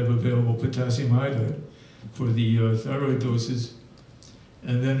 again, to have available potassium iodide for the thyroid doses.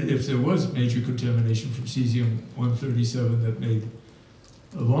 And then if there was major contamination from cesium-137 that made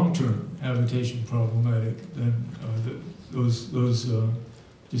a long-term habitation problematic, then those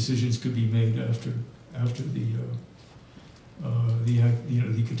decisions could be made after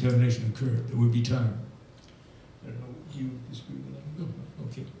the contamination occurred. There would be time. I don't know. You disagree with that? No.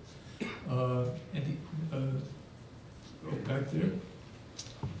 Okay. Back there.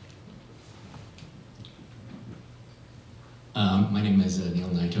 My name is Neil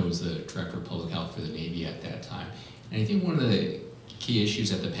Naito. I was the Director of Public Health for the Navy at that time. And I think one of the key issues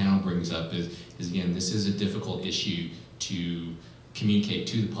that the panel brings up is again, this is a difficult issue to communicate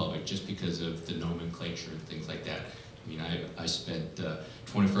to the public just because of the nomenclature and things like that. I mean, I spent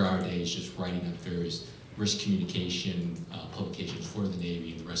 24-hour days just writing up various risk communication publications for the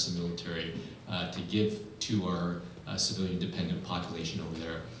Navy and the rest of the military to give to our civilian dependent population over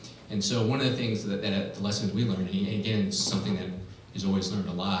there. And so one of the things that the lessons we learned, and again, it's something that is always learned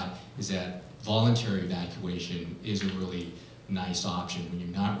a lot, is that voluntary evacuation is a really nice option when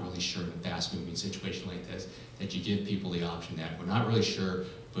you're not really sure in a fast-moving situation like this, that you give people the option that we're not really sure,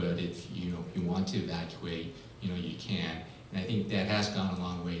 but if you want to evacuate, you can. And I think that has gone a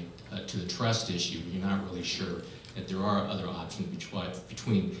long way to the trust issue. You're not really sure that there are other options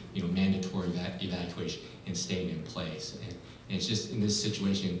between mandatory evacuation and staying in place. And it's just in this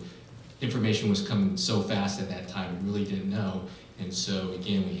situation, information was coming so fast at that time, we really didn't know. And so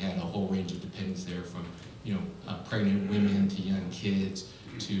again, we had a whole range of dependents there, from pregnant women to young kids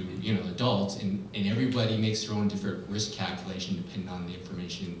to adults, and everybody makes their own different risk calculation depending on the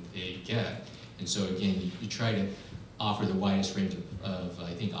information they get. And so again, you try to offer the widest range of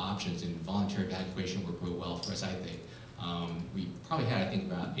I think, options, and voluntary evacuation worked real well for us, I think. We probably had, I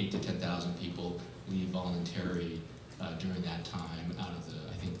think, about 8,000 to 10,000 people leave voluntary during that time out of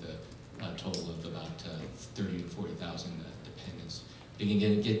I think the total of about 30,000 to 40,000 dependents. But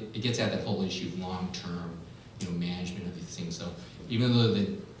again, it gets at that whole issue of long-term management of these things. So even though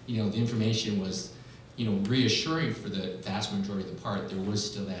the information was reassuring for the vast majority of the part, there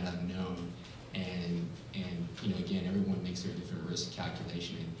was still that unknown. And again, everyone makes their different risk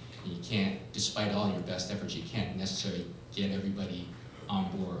calculation, and you can't, despite all your best efforts, you can't necessarily get everybody on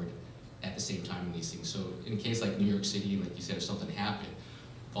board at the same time in these things. So in a case like New York City, like you said, if something happened,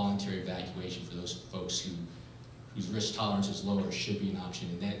 voluntary evacuation for those folks whose risk tolerance is lower should be an option,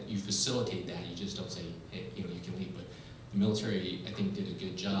 and that you facilitate that. You just don't say, hey, you can leave. But the military, I think, did a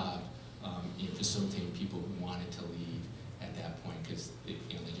good job in facilitating people who wanted to leave at that point, because they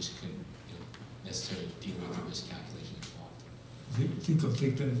just couldn't necessarily deal with the risk calculation involved. I think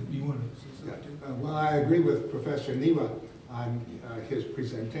that you want to. Well, I agree with Professor Niwa on his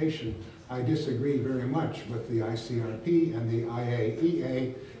presentation. I disagree very much with the ICRP and the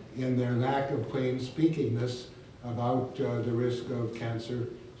IAEA in their lack of plain speakingness about the risk of cancer,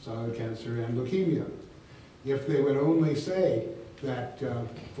 solid cancer, and leukemia. If they would only say that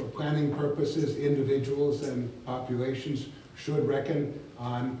for planning purposes, individuals and populations should reckon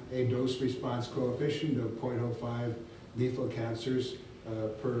on a dose-response coefficient of 0.05 lethal cancers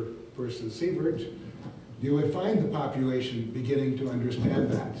per person sievert, you would find the population beginning to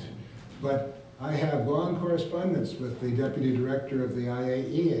understand that. But I have long correspondence with the Deputy Director of the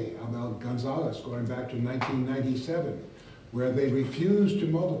IAEA, Abel Gonzalez, going back to 1997, where they refused to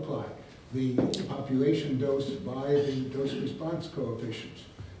multiply the population dose by the dose-response coefficient.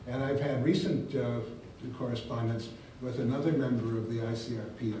 And I've had recent correspondence with another member of the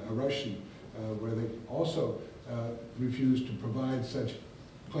ICRP, a Russian, where they also refused to provide such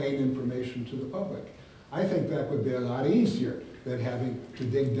plain information to the public. I think that would be a lot easier than having to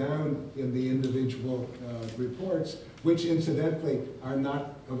dig down in the individual reports, which incidentally are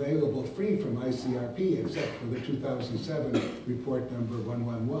not available free from ICRP except for the 2007 report number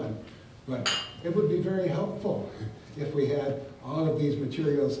 111. But it would be very helpful if we had all of these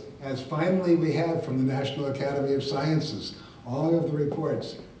materials, as finally we have from the National Academy of Sciences, all of the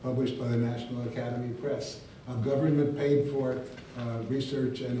reports published by the National Academy Press of government paid for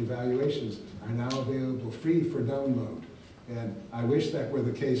research and evaluations are now available free for download. And I wish that were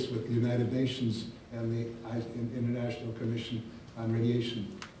the case with the United Nations and the International Commission on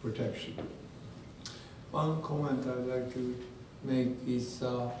Radiation Protection. One comment I'd like to make is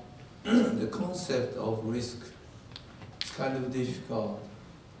the concept of risk is kind of difficult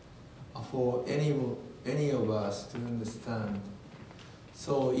for any of us to understand.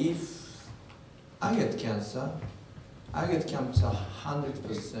 So if I get cancer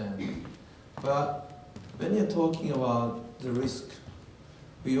 100%. But when you're talking about the risk,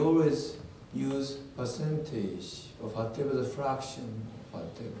 we always use percentage of whatever the fraction of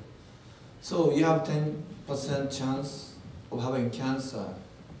whatever. So you have 10% chance of having cancer,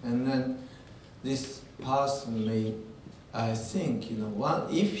 and then this person may, I think,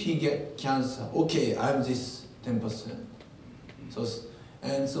 if he get cancer, okay, I'm this 10%. So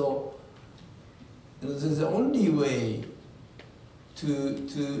the only way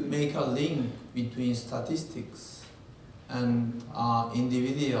to make a link between statistics and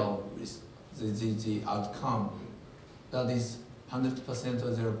individual risk, the outcome, that is 100%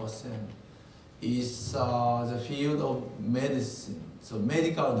 or 0%, is the field of medicine. So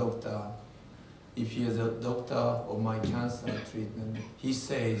medical doctor, if you're the doctor of my cancer treatment, he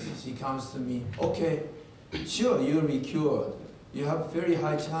comes to me, okay, sure, you'll be cured. You have very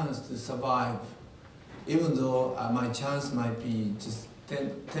high chance to survive, even though my chance might be just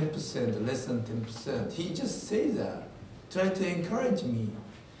 10%, less than 10%. He just says that, try to encourage me.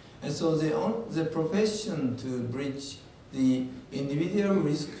 And so the profession to bridge the individual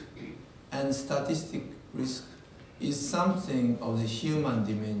risk and statistic risk is something of the human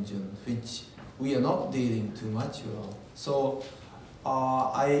dimension, which we are not dealing too much with. So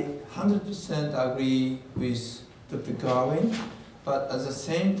I 100% agree with Dr. Garwin, but at the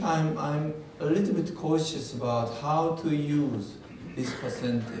same time, I'm a little bit cautious about how to use this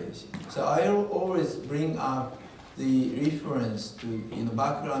percentage. So I always bring up the reference to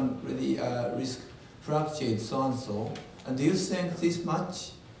background risk fluctuates so and so, and do you think this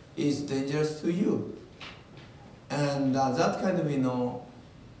much is dangerous to you? And that kind of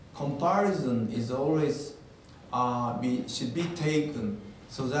comparison is always should be taken,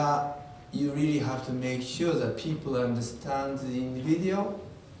 so that you really have to make sure that people understand the individual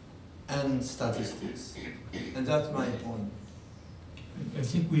and statistics. And that's my point. I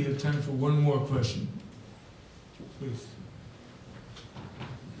think we have time for one more question. Please.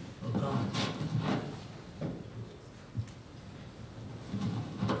 Or comment.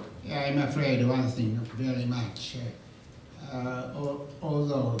 Yeah, I'm afraid one thing very much.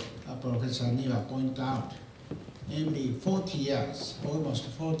 Although Professor Niwa pointed out, namely 40 years, almost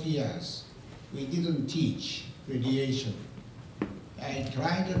 40 years, we didn't teach radiation. I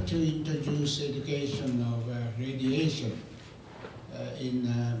tried to introduce education of radiation in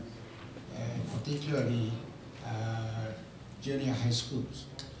particularly junior high schools.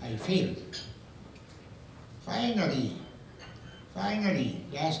 I failed. Finally,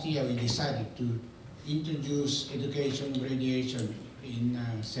 last year we decided to introduce education radiation in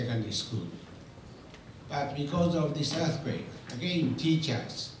secondary school. But because of this earthquake, again,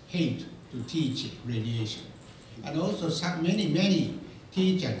 teachers hate to teach radiation. And also many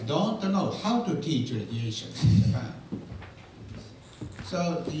teachers don't know how to teach radiation in Japan.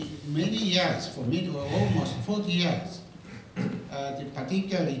 So many years, for almost 40 years,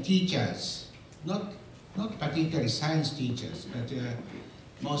 particularly teachers, not particularly science teachers, but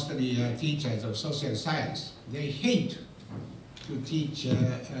mostly teachers of social science, they hate to teach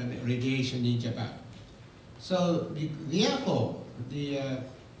radiation in Japan. So therefore, the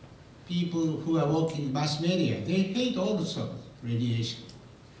people who are working in mass media, they hate also radiation.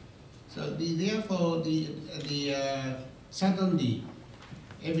 So therefore, suddenly,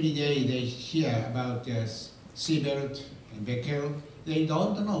 every day they hear about Siebert and Becquerel, they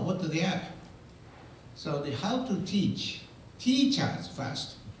don't know what they are. So how to teach teachers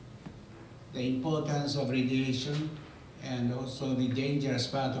first the importance of radiation and also the dangerous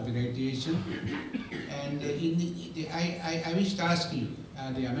part of radiation. And I wish to ask you,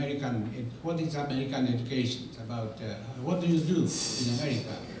 what is American education about? What do you do in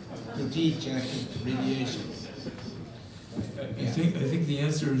America to teach radiation? I think the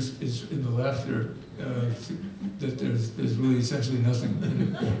answer is in the laughter, that there's really essentially nothing.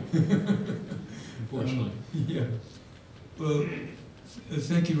 Unfortunately. Yeah. Well,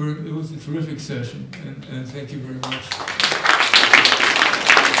 thank you very much. It was a terrific session, and thank you very much.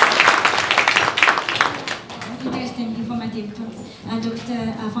 Interesting, informative talk.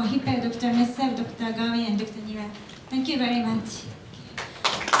 Dr. von Hippel, Dr. Messer, Dr. Gawain, and Dr. Niwa. Thank you very much.